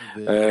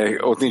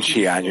 ott nincs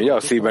hiány, ugye a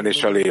szívben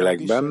és a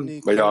lélekben,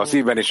 vagy a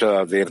szívben és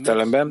az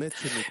értelemben.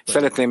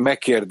 Szeretném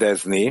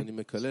megkérdezni,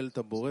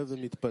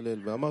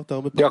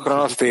 gyakran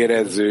azt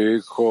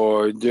érezzük,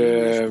 hogy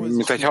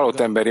mint egy halott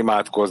ember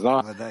imádkozna,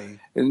 Na,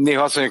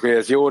 néha azt mondjuk, hogy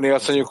ez jó, néha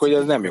azt mondjuk, hogy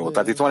ez nem jó.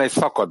 Tehát itt van egy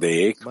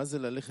szakadék,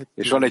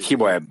 és van egy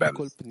hiba ebben.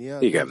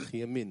 Igen.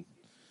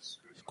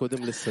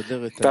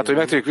 Tehát, hogy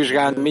meg tudjuk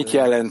vizsgálni, mit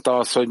jelent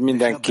az, hogy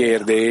minden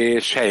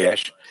kérdés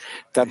helyes.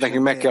 Tehát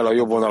nekünk meg kell a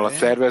jobb vonalat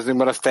szervezni,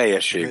 mert az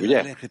teljesség,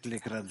 ugye?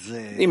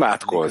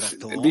 Imádkozz,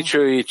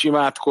 dicsőíts,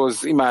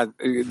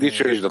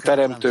 dicsőítsd a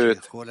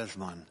Teremtőt,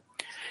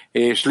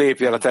 és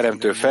lépj el a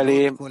Teremtő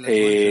felé,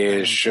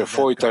 és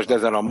folytasd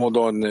ezen a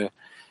módon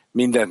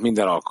mindent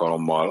minden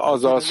alkalommal.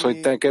 Azaz, hogy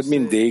neked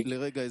mindig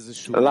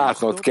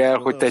látnod kell,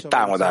 hogy te egy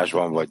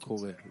támadásban vagy.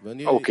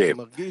 Oké.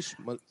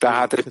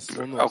 Tehát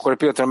akkor egy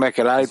pillanatra meg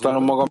kell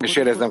állítanom magam, és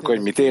éreznem,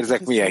 hogy mit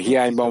érzek, milyen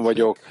hiányban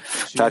vagyok.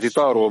 Tehát itt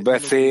arról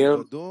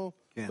beszél,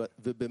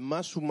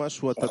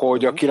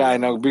 hogy a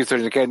királynak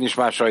biztosítani kell, nincs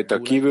más rajta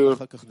kívül,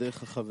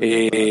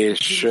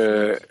 és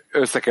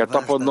össze kell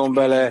tapadnom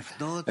bele,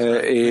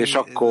 és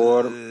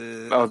akkor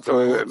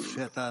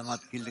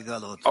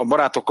a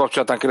barátok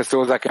kapcsolatán keresztül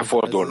hozzá kell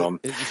fordulnom.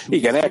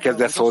 Igen,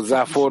 elkezdesz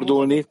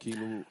hozzáfordulni,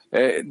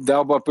 de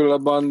abban a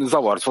pillanatban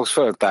zavart fogsz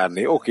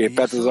föltárni. Oké,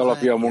 tehát az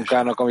alapja a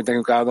munkának, amit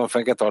nekünk állandóan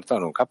fenn kell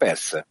tartanunk? Hát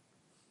persze.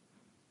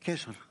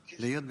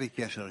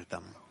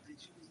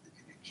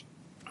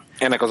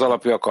 Ennek az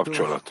alapja a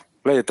kapcsolat.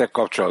 Legyetek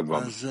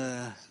kapcsolatban.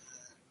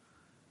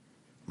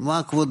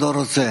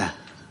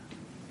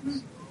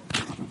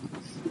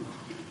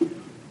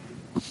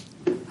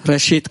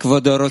 ראשית,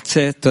 כבודו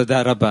רוצה,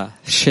 תודה רבה.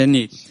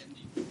 שנית,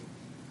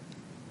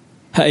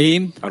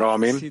 האם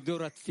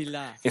סידור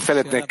התפילה én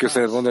szeretnék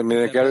köszönetet mondani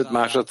mindenki előtt,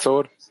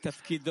 másodszor.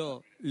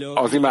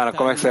 Az imának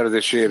a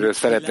megszervezéséről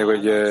szeretnék,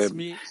 hogy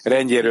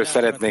rendjéről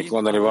szeretnék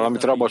mondani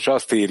valamit. Rabash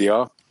azt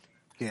írja,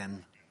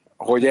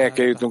 hogy el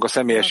kell jutnunk a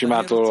személyes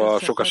imától a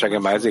sokaság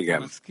emához,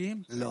 igen.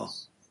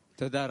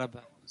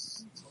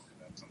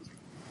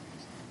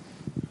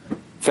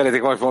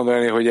 Szeretnék majd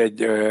mondani, hogy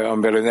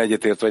amiben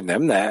egyetért, vagy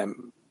nem, nem.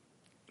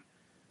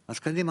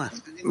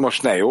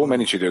 Most ne, jó, mert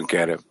nincs időnk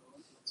erre.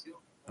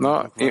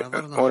 Na,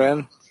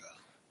 Oren?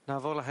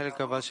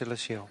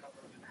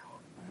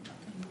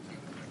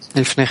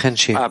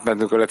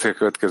 Átmentünk a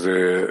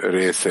következő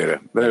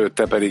részére, de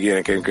előtte pedig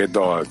énekeljünk egy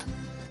dalt.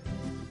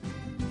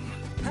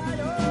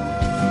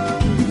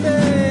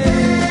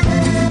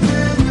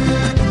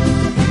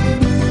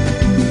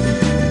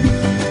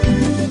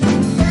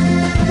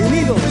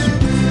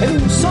 En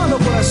un solo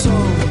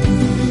corazón.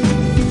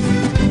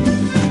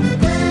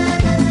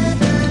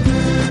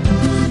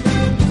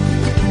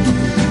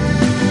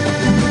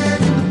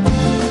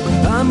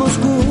 Vamos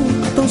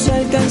juntos a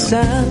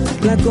alcanzar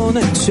la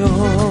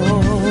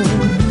conexión.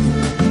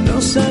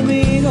 Los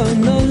amigos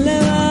nos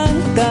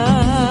levantan.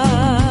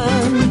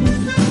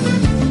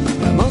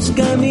 Vamos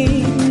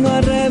camino a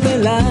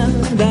revelar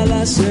al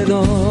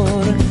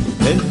Hacedor.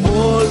 El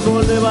polvo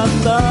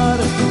levantar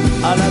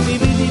a la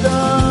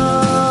divinidad.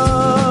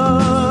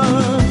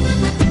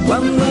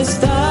 Cuando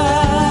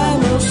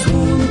estamos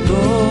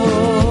juntos,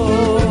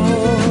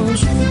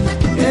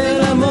 el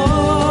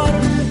amor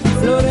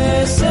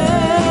florece.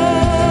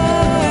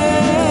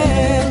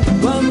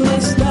 Cuando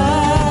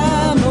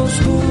estamos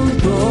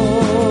juntos,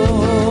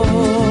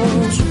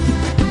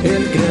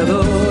 el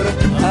Creador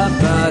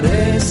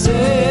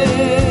aparece.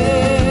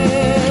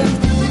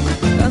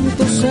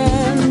 Tantos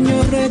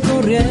años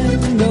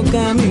recorriendo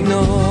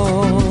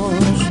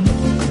caminos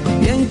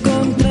y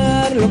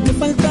encontrar lo que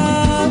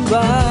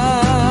faltaba.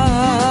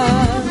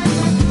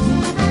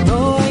 No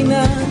hay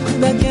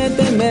nada que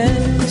temer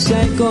si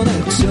hay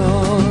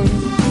conexión.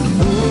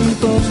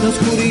 Juntos la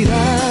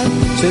oscuridad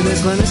se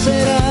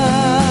desvanecerá.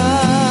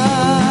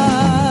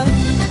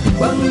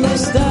 Cuando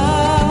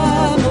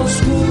estamos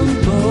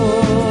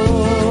juntos,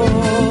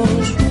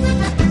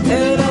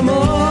 el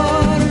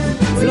amor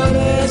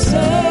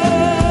florece.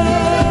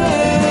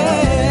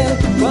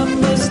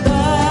 Cuando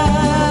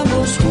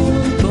estamos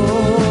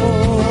juntos,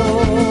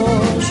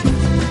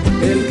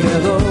 el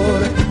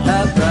Creador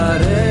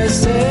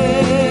aparece.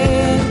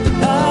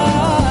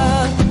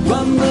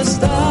 Cuando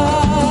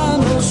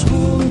estamos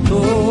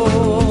juntos,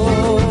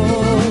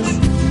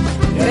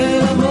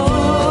 el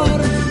amor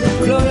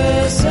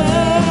florece.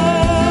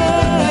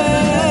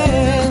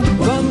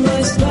 Cuando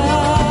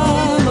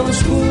estamos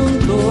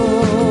juntos,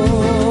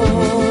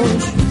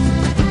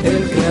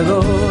 el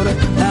Creador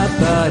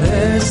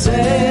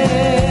aparece.